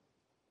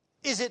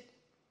 Is it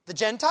the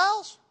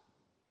Gentiles?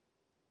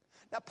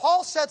 Now,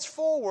 Paul sets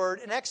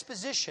forward an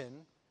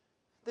exposition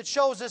that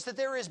shows us that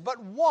there is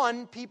but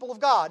one people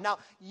of God. Now,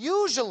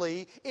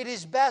 usually it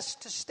is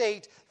best to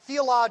state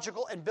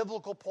theological and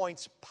biblical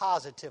points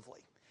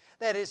positively.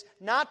 That is,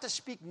 not to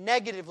speak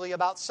negatively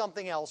about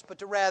something else, but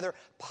to rather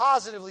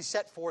positively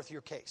set forth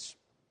your case.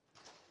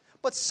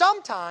 But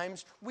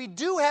sometimes we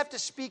do have to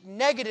speak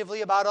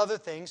negatively about other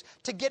things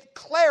to get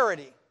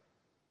clarity.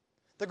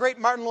 The great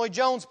Martin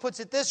Lloyd-Jones puts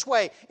it this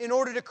way, in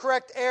order to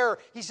correct error.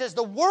 He says,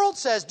 the world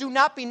says, do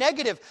not be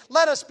negative.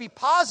 Let us be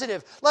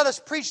positive. Let us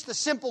preach the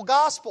simple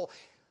gospel.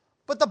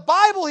 But the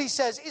Bible, he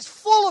says, is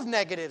full of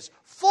negatives,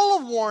 full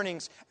of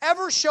warnings,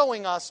 ever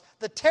showing us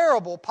the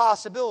terrible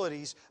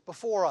possibilities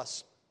before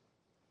us.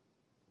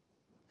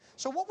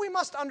 So what we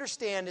must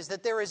understand is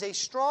that there is a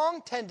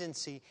strong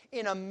tendency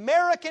in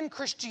American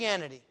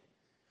Christianity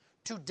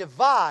to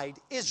divide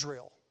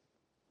Israel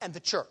and the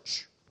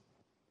church.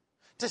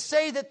 To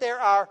say that there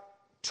are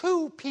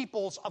two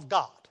peoples of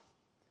God.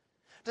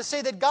 To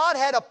say that God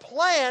had a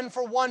plan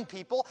for one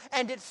people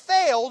and it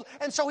failed,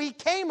 and so He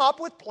came up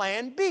with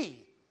plan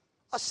B,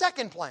 a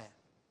second plan.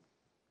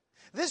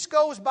 This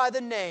goes by the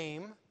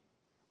name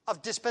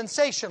of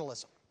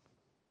dispensationalism.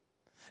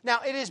 Now,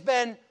 it has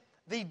been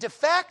the de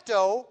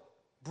facto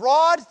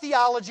broad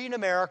theology in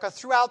America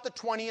throughout the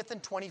 20th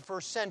and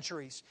 21st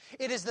centuries.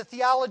 It is the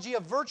theology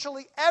of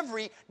virtually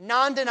every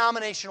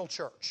non-denominational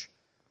church,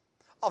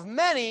 of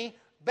many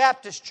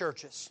Baptist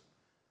churches,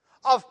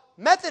 of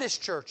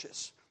Methodist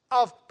churches,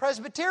 of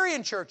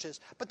Presbyterian churches.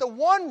 But the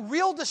one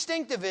real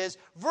distinctive is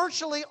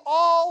virtually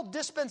all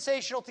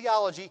dispensational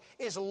theology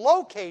is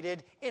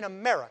located in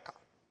America.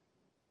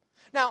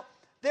 Now,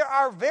 there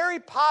are very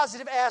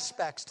positive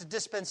aspects to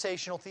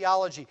dispensational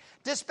theology.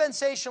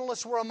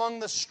 Dispensationalists were among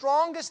the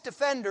strongest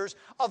defenders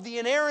of the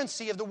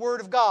inerrancy of the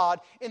Word of God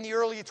in the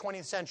early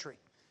 20th century.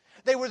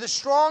 They were the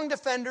strong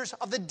defenders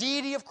of the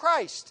deity of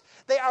Christ.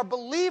 They are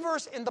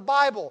believers in the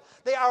Bible.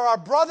 They are our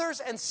brothers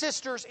and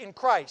sisters in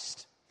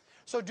Christ.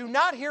 So do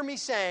not hear me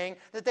saying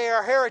that they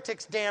are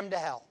heretics damned to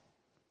hell.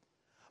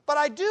 But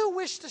I do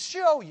wish to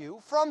show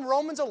you from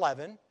Romans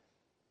 11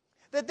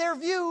 that their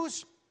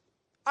views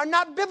are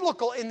not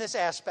biblical in this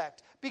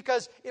aspect.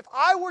 Because if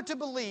I were to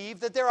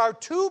believe that there are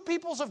two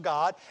peoples of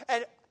God,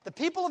 and the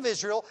people of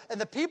Israel and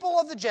the people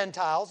of the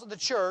Gentiles, the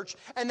church,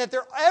 and that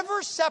they're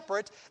ever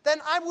separate, then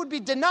I would be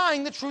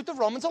denying the truth of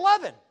Romans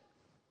 11.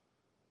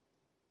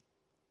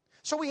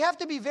 So we have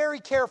to be very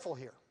careful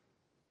here.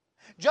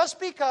 Just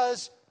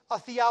because a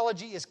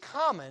theology is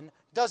common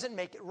doesn't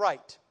make it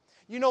right.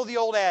 You know the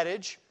old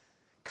adage,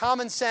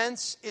 common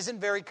sense isn't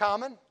very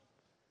common.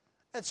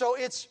 And so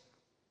it's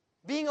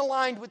being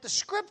aligned with the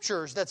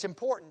Scriptures that's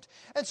important.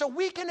 And so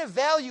we can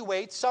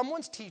evaluate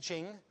someone's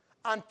teaching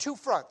on two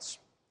fronts.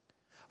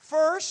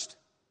 First,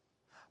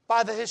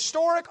 by the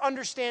historic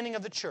understanding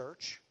of the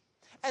church,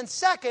 and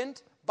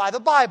second, by the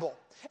Bible.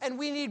 And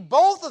we need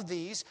both of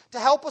these to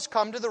help us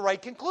come to the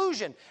right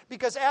conclusion.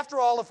 Because after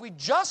all, if we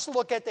just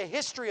look at the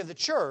history of the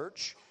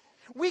church,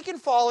 we can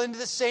fall into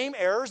the same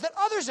errors that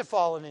others have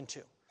fallen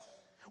into.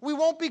 We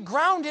won't be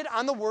grounded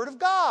on the Word of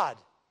God.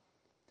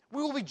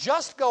 We will be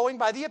just going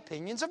by the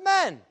opinions of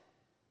men.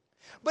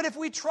 But if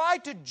we try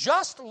to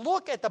just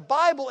look at the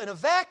Bible in a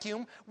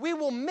vacuum, we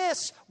will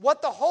miss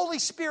what the Holy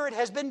Spirit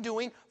has been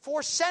doing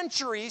for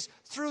centuries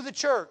through the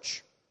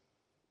church.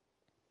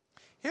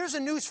 Here's a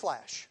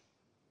newsflash.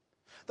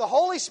 The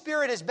Holy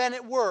Spirit has been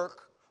at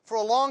work for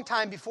a long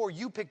time before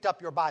you picked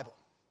up your Bible.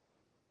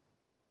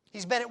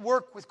 He's been at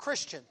work with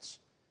Christians.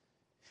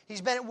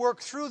 He's been at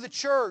work through the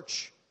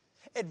church,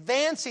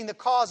 advancing the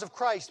cause of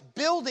Christ,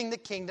 building the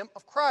kingdom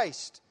of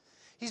Christ.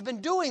 He's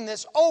been doing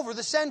this over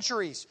the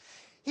centuries.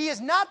 He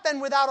has not been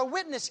without a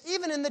witness,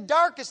 even in the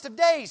darkest of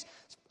days.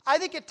 I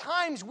think at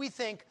times we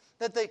think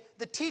that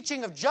the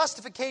teaching of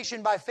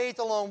justification by faith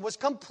alone was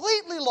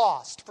completely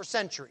lost for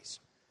centuries.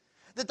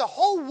 That the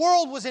whole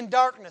world was in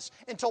darkness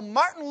until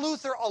Martin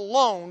Luther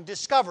alone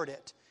discovered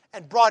it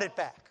and brought it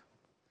back.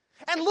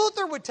 And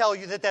Luther would tell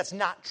you that that's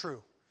not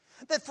true.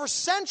 That for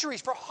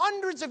centuries, for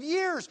hundreds of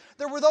years,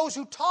 there were those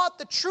who taught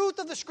the truth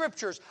of the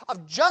Scriptures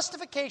of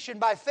justification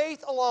by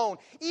faith alone,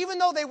 even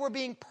though they were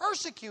being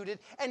persecuted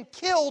and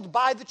killed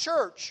by the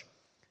church.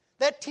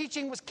 That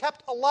teaching was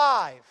kept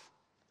alive.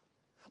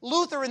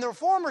 Luther and the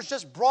Reformers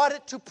just brought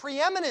it to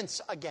preeminence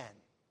again.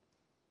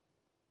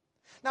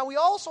 Now, we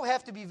also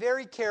have to be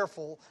very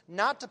careful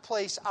not to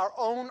place our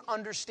own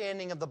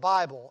understanding of the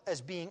Bible as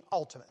being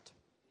ultimate.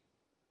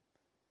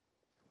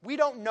 We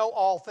don't know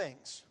all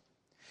things.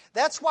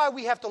 That's why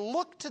we have to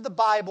look to the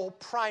Bible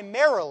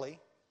primarily,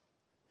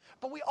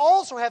 but we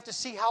also have to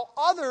see how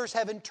others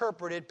have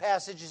interpreted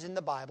passages in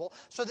the Bible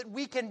so that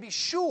we can be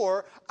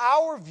sure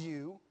our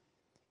view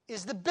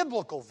is the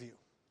biblical view.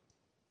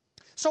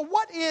 So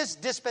what is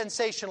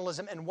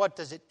dispensationalism and what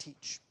does it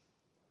teach?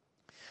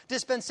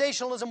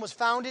 Dispensationalism was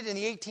founded in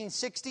the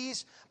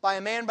 1860s by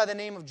a man by the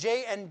name of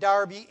J.N.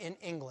 Darby in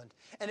England.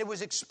 And it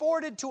was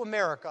exported to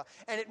America,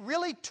 and it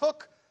really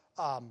took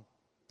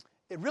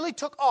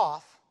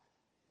off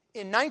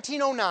in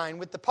 1909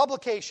 with the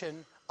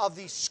publication of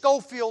the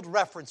Scofield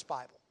Reference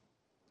Bible.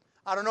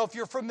 I don't know if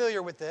you're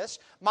familiar with this.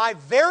 My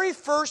very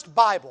first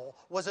Bible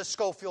was a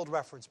Scofield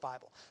Reference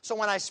Bible. So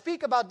when I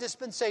speak about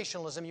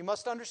dispensationalism, you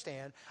must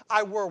understand,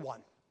 I were one.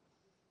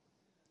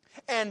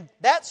 And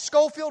that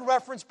Scofield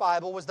Reference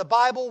Bible was the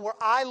Bible where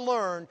I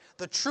learned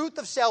the truth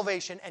of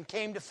salvation and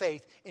came to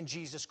faith in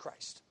Jesus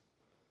Christ.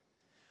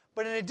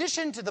 But in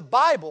addition to the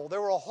Bible,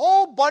 there were a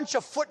whole bunch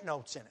of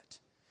footnotes in it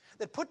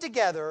that put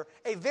together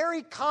a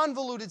very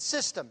convoluted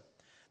system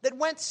that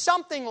went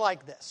something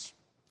like this.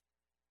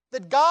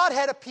 That God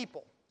had a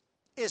people,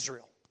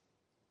 Israel,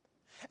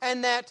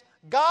 and that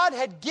God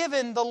had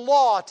given the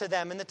law to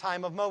them in the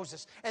time of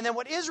Moses. And then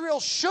what Israel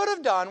should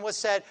have done was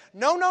said,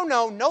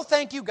 no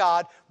thank you,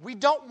 God. We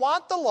don't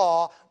want the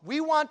law.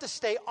 We want to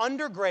stay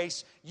under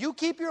grace. You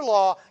keep your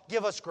law,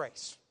 give us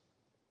grace.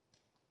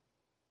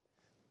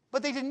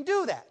 But they didn't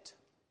do that.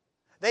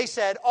 They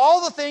said,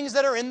 all the things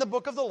that are in the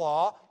book of the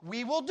law,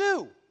 we will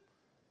do.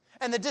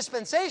 And the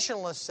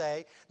dispensationalists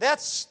say,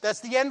 that's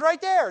the end right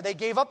there. They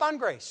gave up on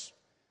grace.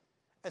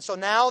 And so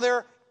now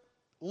they're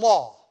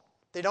law.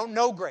 They don't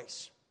know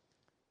grace.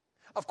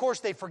 Of course,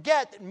 they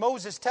forget that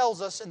Moses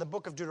tells us in the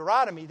book of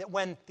Deuteronomy that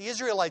when the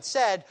Israelites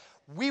said,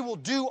 we will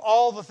do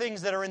all the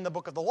things that are in the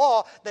book of the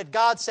law, that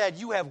God said,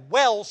 you have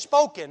well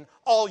spoken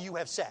all you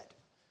have said.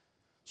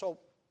 So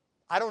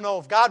I don't know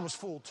if God was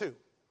fooled too.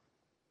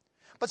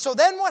 But so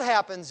then what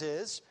happens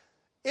is,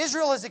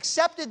 Israel has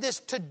accepted this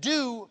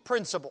to-do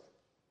principle.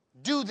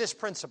 Do this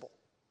principle.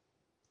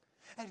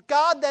 And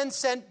God then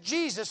sent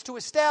Jesus to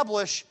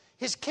establish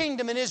His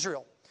kingdom in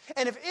Israel.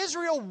 And if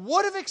Israel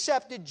would have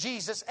accepted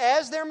Jesus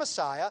as their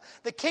Messiah,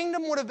 the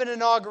kingdom would have been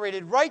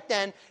inaugurated right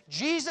then.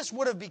 Jesus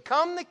would have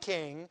become the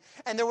king,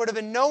 and there would have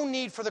been no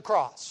need for the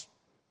cross.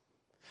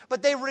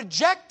 But they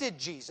rejected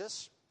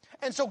Jesus,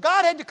 and so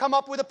God had to come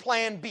up with a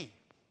plan B.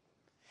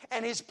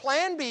 And His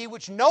plan B,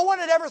 which no one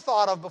had ever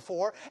thought of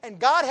before, and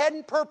God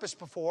hadn't purposed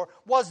before,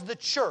 was the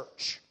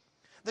church.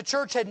 The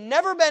church had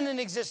never been in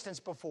existence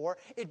before.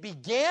 It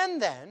began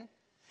then,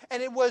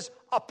 and it was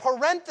a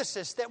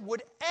parenthesis that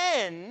would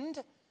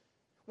end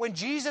when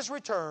Jesus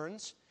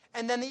returns,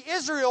 and then the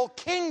Israel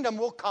kingdom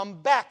will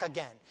come back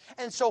again.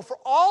 And so for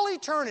all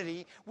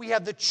eternity, we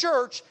have the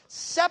church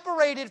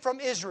separated from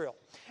Israel.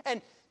 And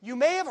you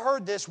may have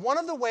heard this. One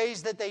of the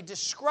ways that they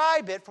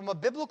describe it from a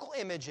biblical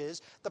image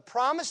is, the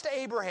promise to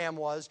Abraham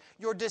was,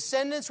 your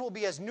descendants will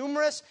be as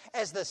numerous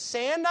as the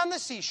sand on the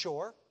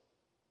seashore,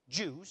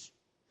 Jews,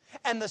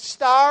 and the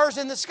stars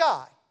in the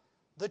sky,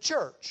 the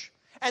church.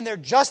 And they're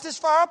just as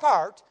far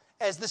apart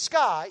as the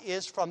sky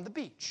is from the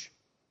beach.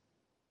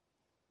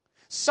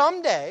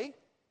 Someday,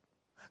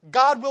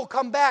 God will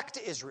come back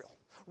to Israel.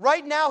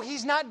 Right now,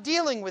 He's not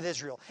dealing with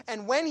Israel.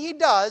 And when He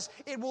does,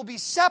 it will be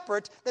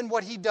separate than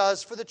what He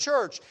does for the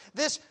church.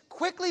 This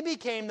quickly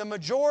became the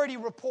majority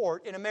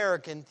report in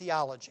American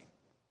theology.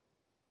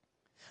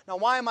 Now,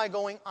 why am I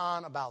going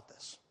on about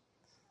this?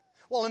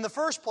 Well, in the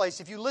first place,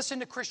 if you listen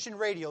to Christian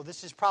radio,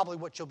 this is probably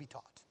what you'll be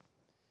taught.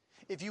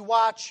 If you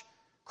watch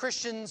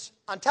Christians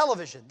on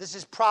television, this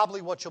is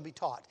probably what you'll be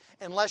taught.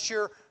 Unless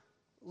you're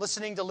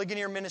listening to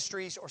Ligonier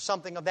Ministries or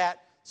something of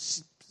that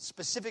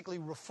specifically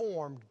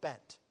reformed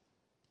bent.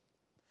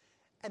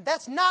 And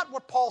that's not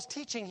what Paul's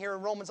teaching here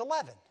in Romans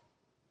 11.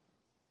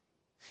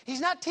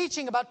 He's not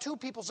teaching about two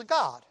peoples of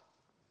God.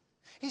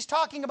 He's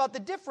talking about the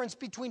difference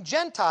between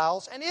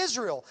Gentiles and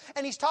Israel.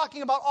 And he's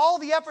talking about all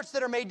the efforts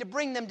that are made to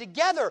bring them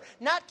together,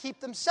 not keep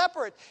them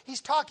separate.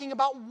 He's talking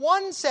about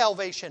one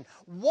salvation,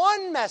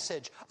 one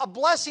message, a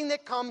blessing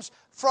that comes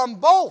from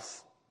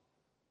both.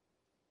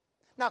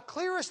 Now,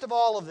 clearest of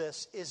all of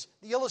this is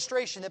the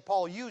illustration that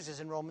Paul uses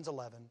in Romans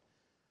 11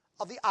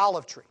 of the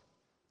olive tree.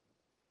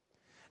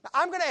 Now,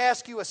 I'm going to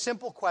ask you a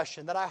simple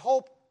question that I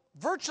hope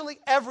virtually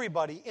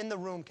everybody in the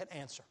room can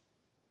answer.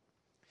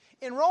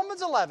 In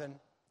Romans 11,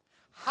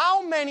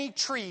 how many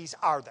trees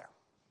are there?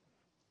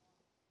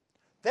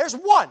 There's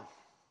one.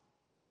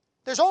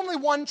 There's only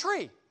one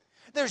tree.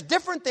 There's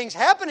different things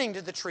happening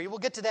to the tree. We'll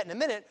get to that in a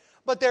minute.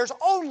 But there's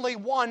only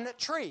one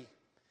tree.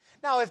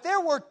 Now, if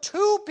there were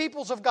two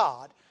peoples of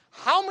God,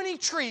 how many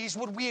trees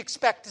would we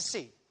expect to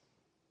see?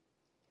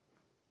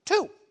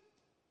 Two.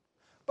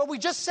 But we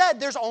just said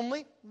there's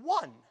only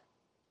one.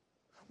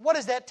 What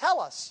does that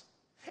tell us?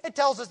 It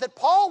tells us that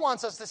Paul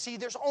wants us to see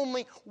there's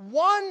only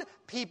one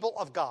people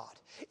of God.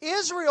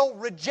 Israel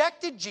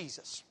rejected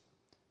Jesus.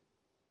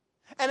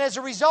 And as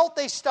a result,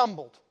 they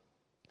stumbled.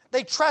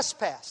 They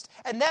trespassed.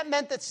 And that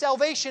meant that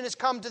salvation has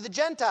come to the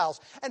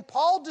Gentiles. And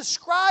Paul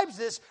describes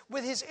this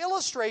with his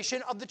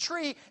illustration of the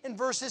tree in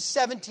verses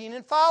 17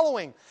 and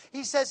following.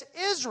 He says,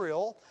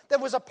 Israel,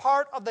 that was a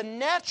part of the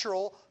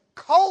natural,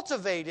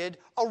 cultivated,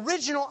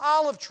 original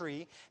olive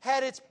tree,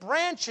 had its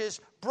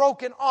branches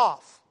broken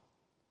off.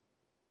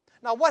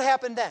 Now, what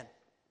happened then?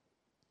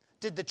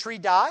 Did the tree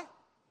die?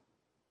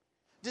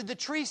 Did the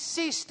tree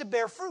cease to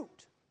bear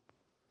fruit?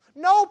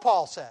 No,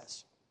 Paul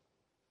says.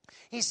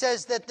 He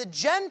says that the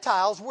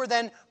Gentiles were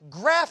then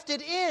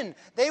grafted in.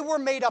 They were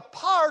made a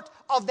part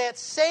of that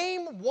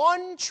same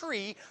one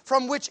tree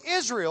from which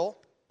Israel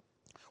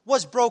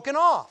was broken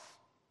off.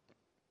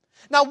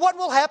 Now, what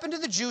will happen to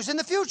the Jews in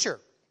the future?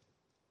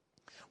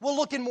 We'll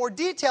look in more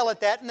detail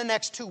at that in the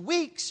next 2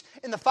 weeks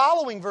in the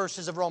following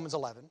verses of Romans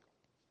 11.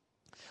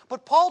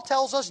 But Paul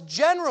tells us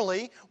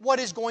generally what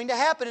is going to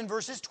happen in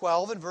verses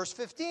 12 and verse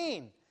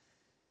 15.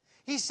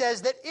 He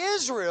says that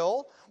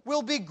Israel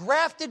will be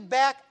grafted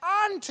back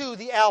onto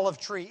the olive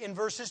tree in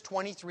verses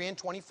 23 and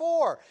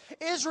 24.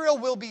 Israel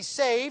will be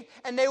saved,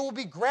 and they will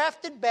be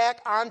grafted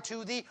back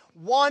onto the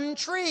one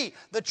tree,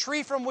 the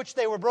tree from which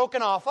they were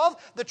broken off of,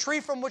 the tree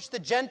from which the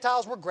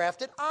Gentiles were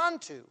grafted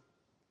onto.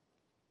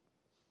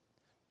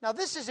 Now,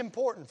 this is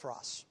important for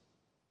us.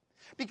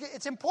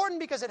 It's important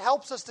because it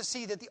helps us to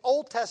see that the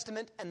Old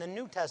Testament and the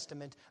New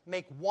Testament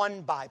make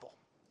one Bible.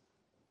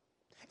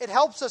 It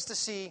helps us to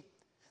see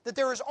that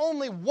there is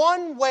only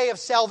one way of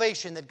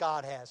salvation that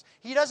God has.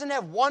 He doesn't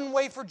have one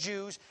way for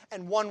Jews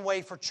and one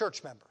way for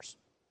church members.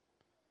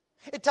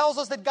 It tells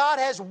us that God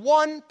has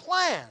one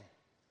plan,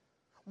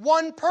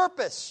 one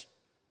purpose,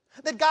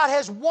 that God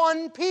has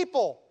one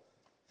people.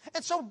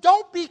 And so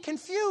don't be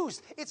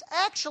confused. It's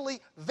actually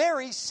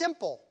very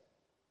simple.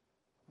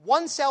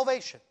 One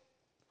salvation,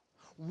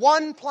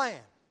 one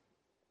plan,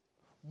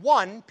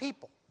 one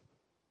people.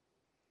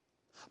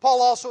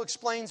 Paul also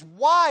explains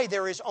why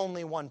there is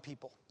only one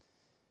people.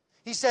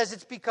 He says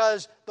it's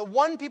because the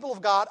one people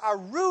of God are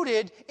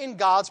rooted in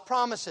God's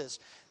promises.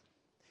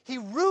 He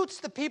roots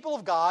the people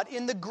of God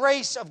in the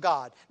grace of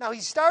God. Now, he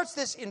starts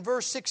this in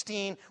verse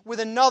 16 with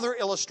another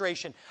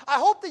illustration. I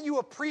hope that you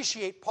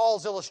appreciate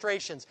Paul's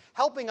illustrations,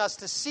 helping us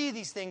to see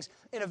these things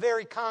in a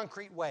very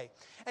concrete way.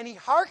 And he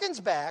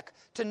harkens back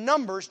to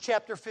Numbers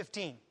chapter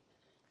 15,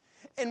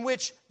 in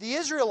which the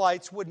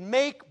Israelites would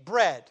make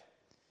bread.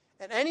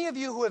 And any of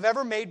you who have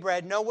ever made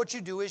bread know what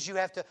you do is you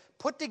have to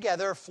put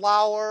together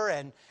flour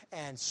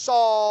and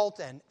salt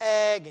and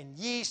egg and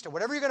yeast or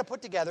whatever you're going to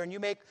put together, and you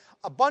make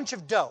a bunch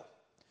of dough.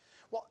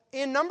 Well,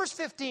 in Numbers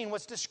 15,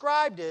 what's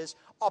described is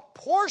a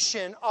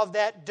portion of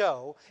that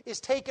dough is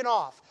taken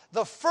off.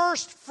 The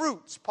first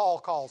fruits, Paul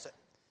calls it.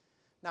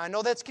 Now, I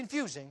know that's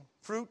confusing,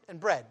 fruit and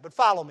bread, but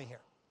follow me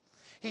here.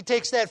 He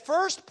takes that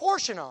first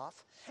portion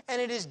off,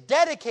 and it is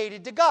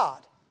dedicated to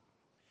God.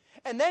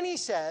 And then he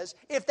says,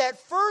 if that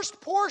first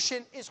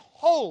portion is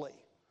holy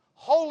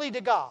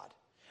to God,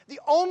 the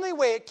only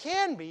way it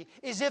can be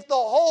is if the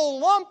whole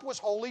lump was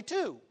holy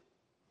too.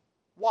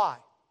 Why?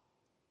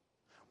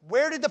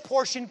 Where did the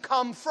portion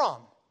come from?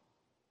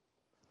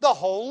 The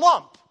whole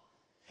lump.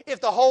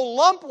 If the whole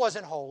lump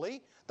wasn't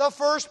holy, the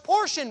first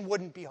portion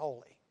wouldn't be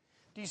holy.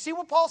 Do you see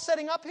what Paul's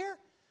setting up here?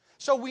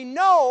 So we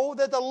know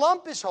that the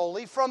lump is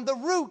holy from the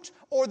root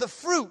or the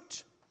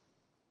fruit.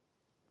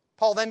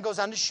 Paul then goes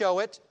on to show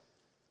it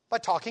by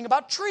talking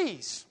about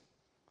trees.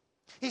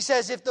 He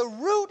says, if the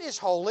root is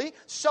holy,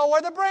 so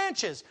are the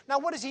branches. Now,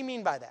 what does he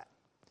mean by that?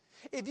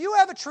 If you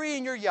have a tree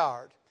in your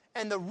yard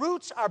and the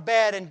roots are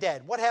bad and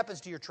dead, what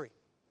happens to your tree?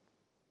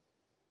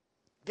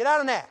 Get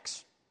out an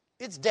axe.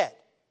 It's dead.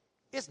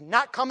 It's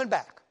not coming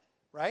back,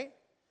 right?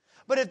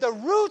 But if the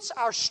roots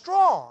are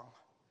strong,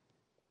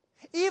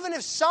 even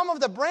if some of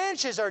the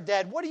branches are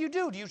dead, what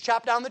do? Do you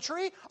chop down the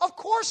tree? Of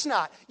course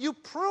not. You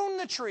prune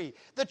the tree.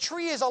 The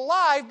tree is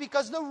alive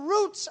because the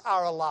roots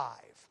are alive.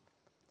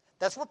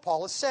 That's what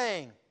Paul is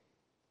saying.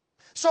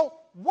 So,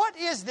 what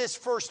is this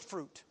first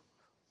fruit?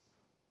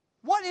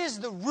 What is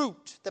the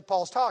root that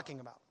Paul's talking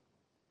about?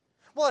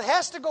 Well, it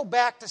has to go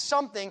back to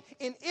something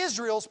in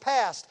Israel's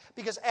past,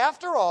 because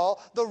after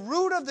all, the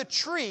root of the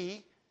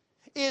tree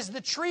is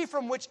the tree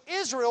from which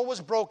Israel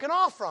was broken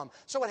off from.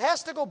 So it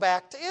has to go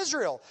back to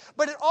Israel.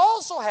 But it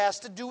also has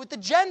to do with the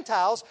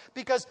Gentiles,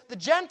 because the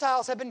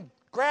Gentiles have been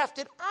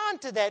grafted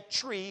onto that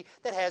tree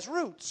that has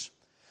roots.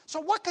 So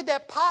what could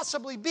that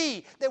possibly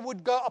be that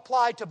would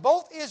apply to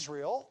both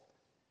Israel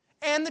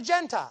and the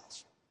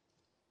Gentiles?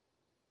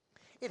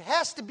 It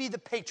has to be the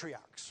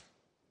patriarchs.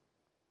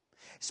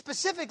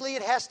 Specifically,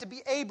 it has to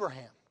be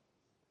Abraham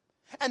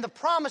and the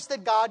promise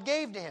that God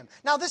gave to him.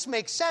 Now, this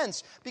makes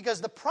sense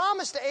because the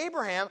promise to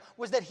Abraham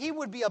was that he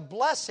would be a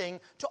blessing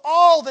to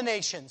all the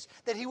nations,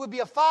 that he would be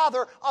a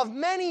father of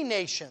many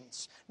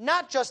nations,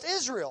 not just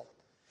Israel.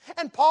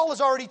 And Paul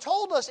has already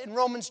told us in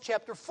Romans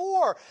chapter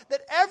 4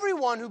 that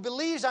everyone who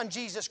believes on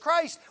Jesus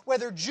Christ,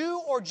 whether Jew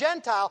or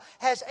Gentile,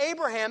 has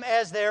Abraham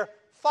as their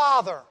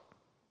father.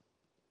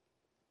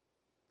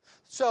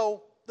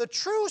 So, the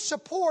true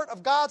support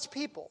of God's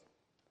people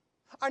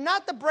are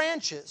not the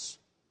branches,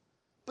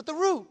 but the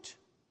root,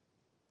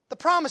 the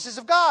promises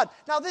of God.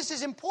 Now, this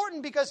is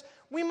important because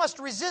we must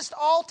resist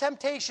all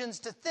temptations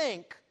to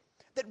think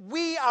that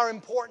we are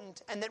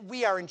important and that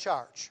we are in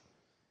charge.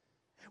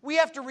 We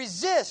have to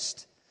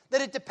resist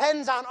that it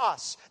depends on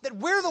us, that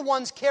we're the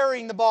ones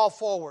carrying the ball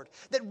forward,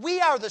 that we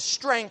are the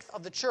strength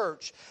of the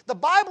church. The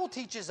Bible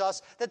teaches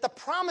us that the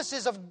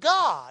promises of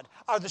God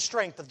are the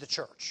strength of the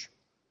church,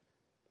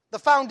 the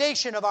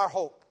foundation of our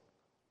hope,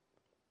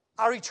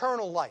 our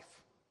eternal life.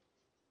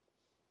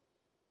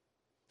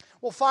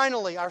 Well,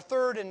 finally, our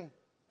third and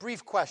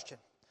brief question.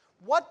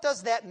 What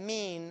does that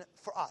mean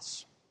for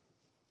us?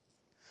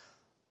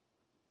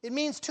 It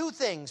means two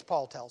things,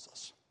 Paul tells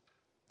us.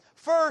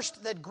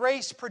 First, that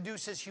grace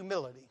produces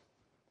humility.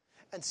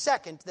 And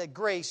second, that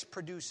grace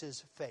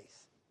produces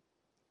faith.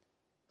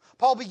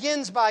 Paul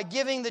begins by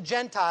giving the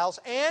Gentiles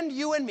and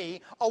you and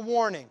me a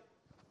warning.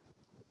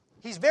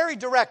 He's very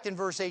direct in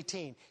verse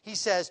 18. He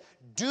says,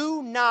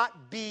 do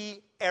not be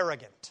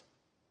arrogant.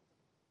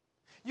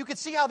 You could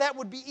see how that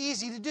would be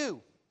easy to do.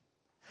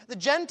 The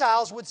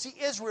Gentiles would see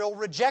Israel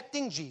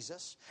rejecting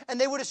Jesus, and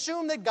they would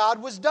assume that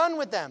God was done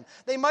with them.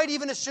 They might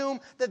even assume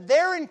that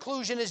their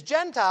inclusion as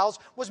Gentiles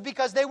was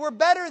because they were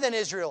better than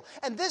Israel.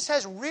 And this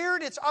has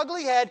reared its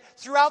ugly head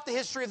throughout the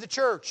history of the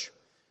church.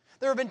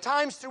 There have been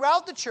times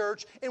throughout the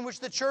church in which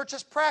the church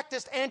has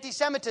practiced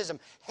anti-Semitism,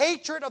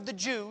 hatred of the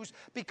Jews,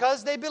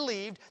 because they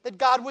believed that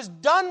God was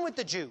done with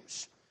the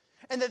Jews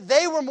and that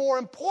they were more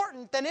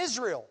important than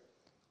Israel.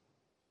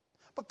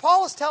 But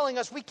Paul is telling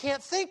us we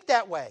can't think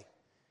that way.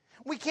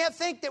 We can't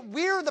think that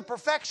we're the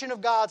perfection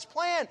of God's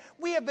plan.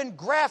 We have been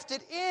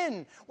grafted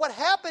in. What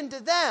happened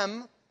to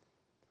them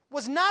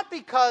was not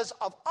because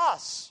of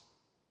us.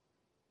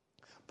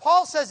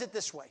 Paul says it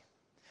this way.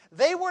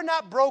 They were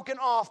not broken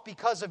off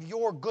because of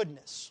your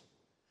goodness.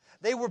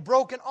 They were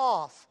broken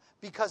off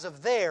because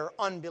of their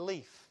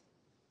unbelief.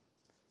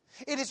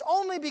 It is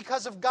only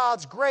because of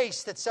God's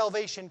grace that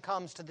salvation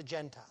comes to the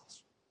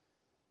Gentiles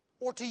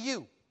or to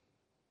you.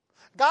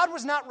 God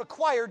was not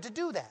required to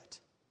do that.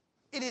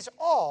 It is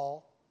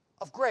all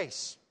of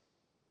grace.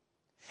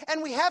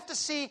 And we have to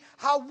see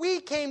how we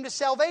came to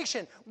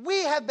salvation.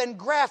 We have been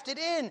grafted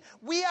in.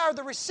 We are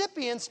the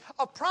recipients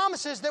of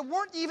promises that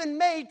weren't even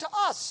made to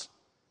us.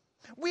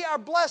 We are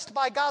blessed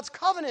by God's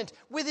covenant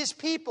with His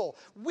people.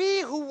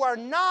 We who are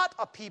not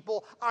a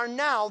people are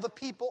now the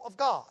people of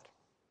God.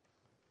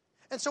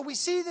 And so we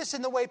see this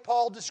in the way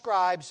Paul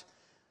describes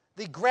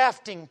the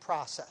grafting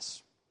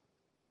process.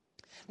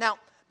 Now,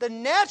 the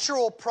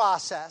natural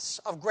process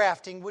of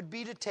grafting would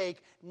be to take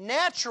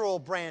natural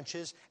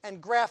branches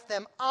and graft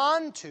them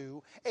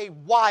onto a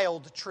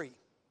wild tree.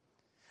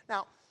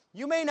 Now,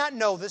 you may not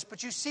know this,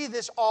 but you see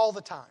this all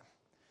the time.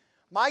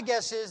 My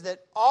guess is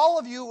that all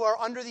of you who are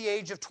under the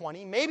age of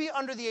 20, maybe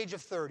under the age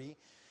of 30,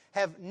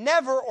 have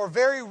never or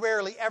very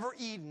rarely ever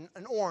eaten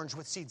an orange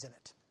with seeds in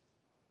it,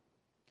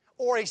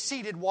 or a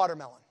seeded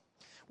watermelon.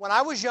 When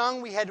I was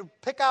young, we had to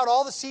pick out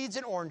all the seeds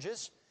in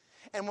oranges.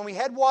 And when we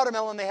had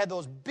watermelon, they had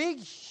those big,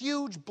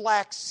 huge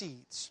black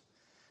seeds.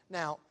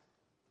 Now,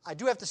 I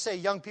do have to say,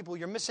 young people,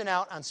 you're missing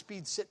out on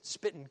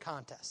spitting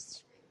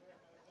contests.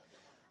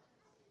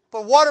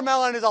 But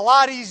watermelon is a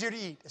lot easier to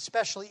eat,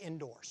 especially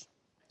indoors.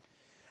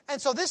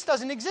 And so this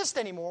doesn't exist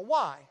anymore.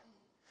 Why?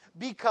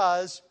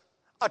 Because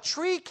a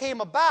tree came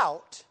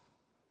about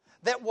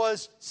that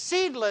was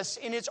seedless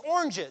in its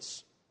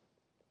oranges.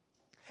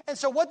 And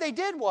so what they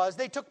did was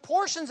they took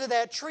portions of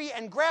that tree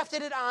and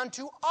grafted it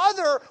onto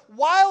other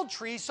wild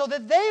trees so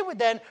that they would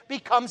then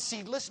become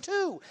seedless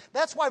too.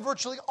 That's why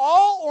virtually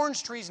all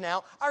orange trees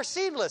now are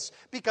seedless,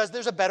 because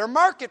there's a better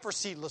market for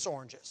seedless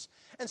oranges.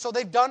 And so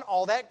they've done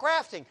all that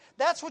grafting.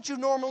 That's what you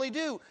normally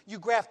do. You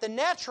graft the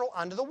natural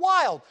onto the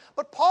wild.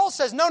 But Paul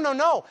says,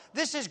 no.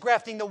 This is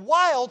grafting the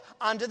wild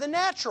onto the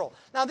natural.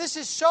 Now this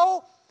is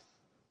so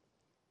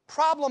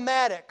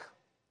problematic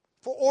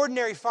for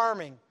ordinary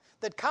farming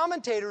that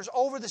commentators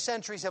over the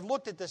centuries have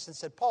looked at this and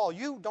said, Paul,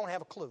 you don't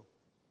have a clue.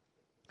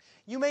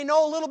 You may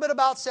know a little bit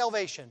about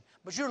salvation,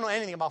 but you don't know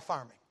anything about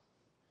farming.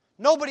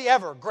 Nobody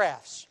ever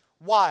grafts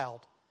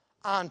wild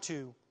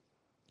onto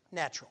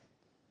natural.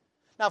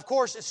 Now, of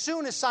course, as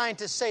soon as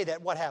scientists say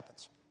that, what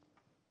happens?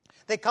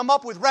 They come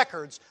up with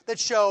records that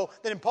show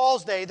that in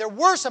Paul's day, there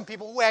were some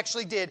people who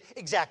actually did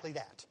exactly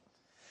that.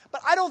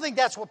 But I don't think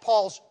that's what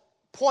Paul's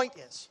point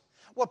is.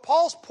 What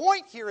Paul's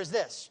point here is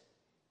this.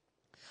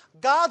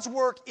 God's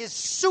work is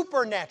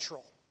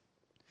supernatural.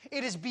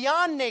 It is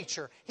beyond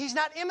nature. He's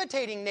not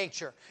imitating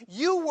nature.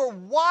 You were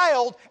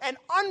wild and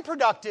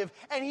unproductive,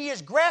 and He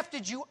has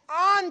grafted you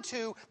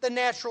onto the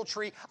natural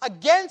tree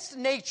against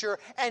nature,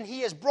 and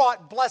He has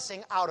brought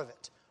blessing out of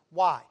it.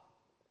 Why?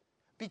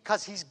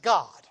 Because He's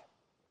God.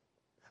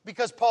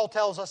 Because Paul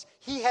tells us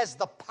He has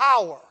the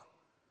power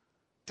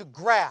to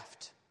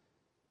graft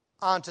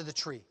onto the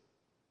tree.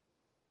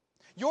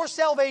 Your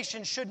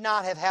salvation should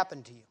not have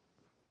happened to you.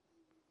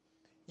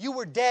 You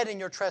were dead in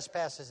your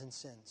trespasses and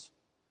sins.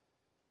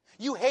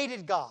 You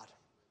hated God.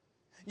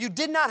 You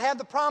did not have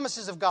the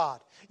promises of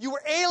God. You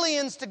were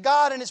aliens to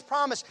God and His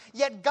promise.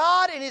 Yet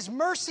God in His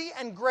mercy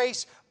and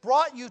grace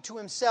brought you to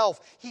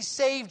Himself. He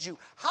saved you.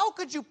 How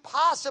could you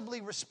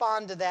possibly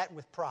respond to that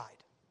with pride?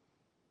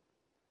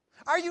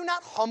 Are you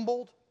not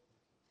humbled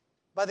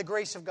by the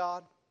grace of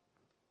God?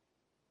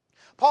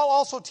 Paul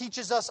also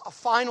teaches us a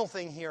final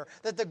thing here,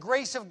 that the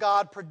grace of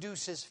God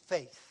produces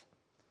faith.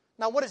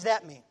 Now, what does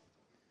that mean?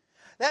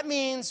 That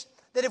means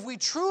that if we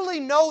truly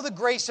know the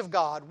grace of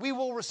God, we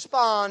will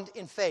respond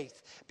in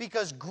faith,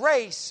 because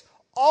grace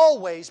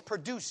always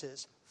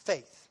produces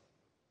faith.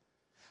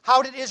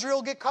 How did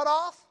Israel get cut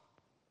off?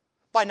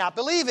 By not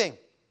believing.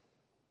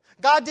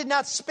 God did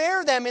not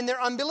spare them in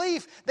their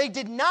unbelief. They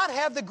did not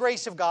have the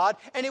grace of God,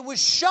 and it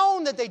was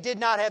shown that they did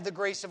not have the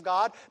grace of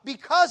God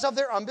because of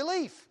their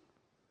unbelief.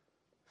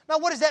 Now,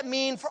 what does that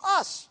mean for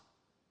us?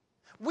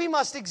 We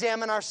must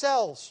examine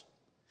ourselves.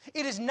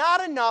 It is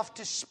not enough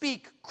to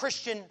speak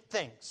Christian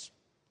things.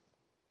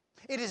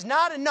 It is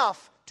not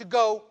enough to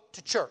go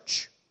to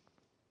church.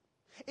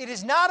 It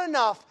is not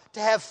enough to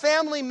have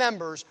family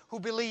members who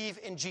believe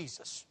in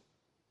Jesus.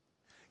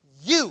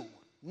 You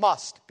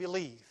must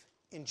believe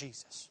in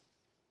Jesus.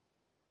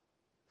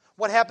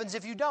 What happens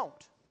if you don't?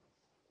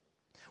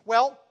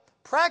 Well,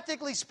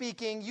 practically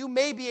speaking, you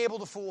may be able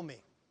to fool me.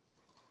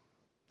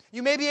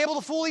 You may be able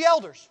to fool the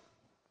elders.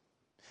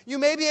 You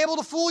may be able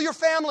to fool your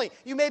family.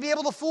 You may be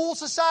able to fool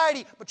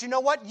society. But you know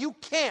what? You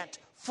can't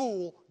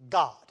fool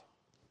God.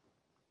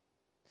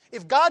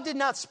 If God did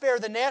not spare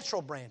the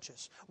natural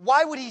branches,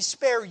 why would He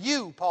spare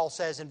you, Paul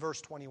says in verse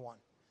 21?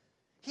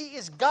 He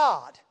is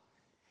God.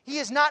 He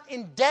is not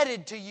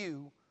indebted to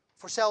you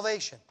for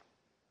salvation.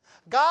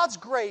 God's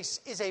grace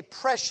is a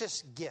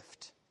precious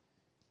gift.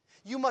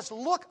 You must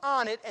look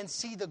on it and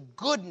see the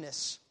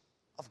goodness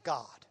of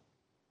God.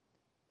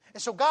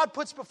 And so God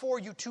puts before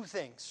you two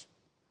things: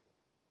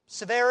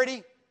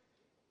 severity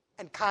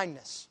and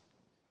kindness.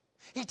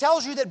 He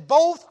tells you that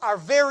both are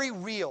very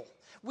real.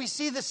 We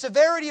see the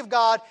severity of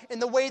God in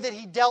the way that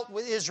He dealt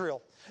with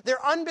Israel.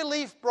 Their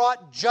unbelief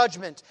brought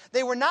judgment.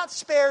 They were not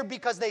spared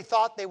because they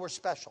thought they were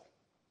special.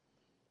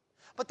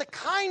 But the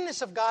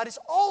kindness of God is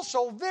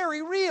also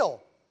very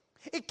real.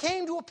 It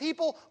came to a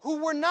people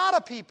who were not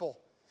a people.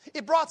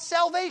 It brought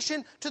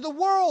salvation to the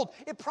world.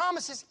 It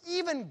promises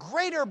even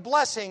greater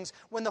blessings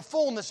when the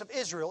fullness of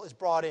Israel is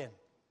brought in.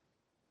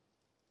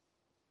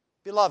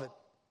 Beloved,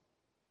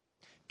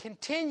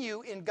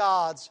 continue in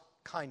God's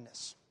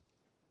kindness.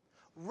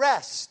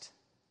 Rest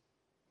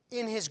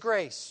in His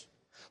grace.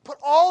 Put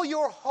all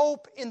your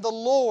hope in the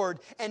Lord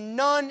and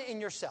none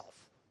in yourself.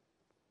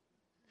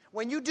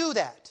 When you do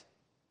that,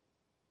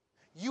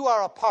 you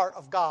are a part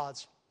of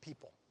God's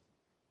people.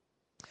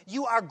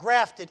 You are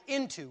grafted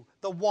into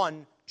the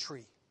one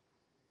tree.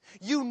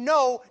 You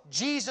know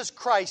Jesus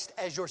Christ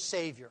as your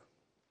Savior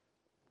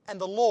and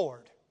the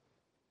Lord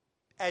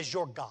as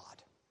your God.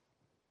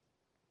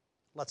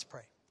 Let's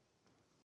pray.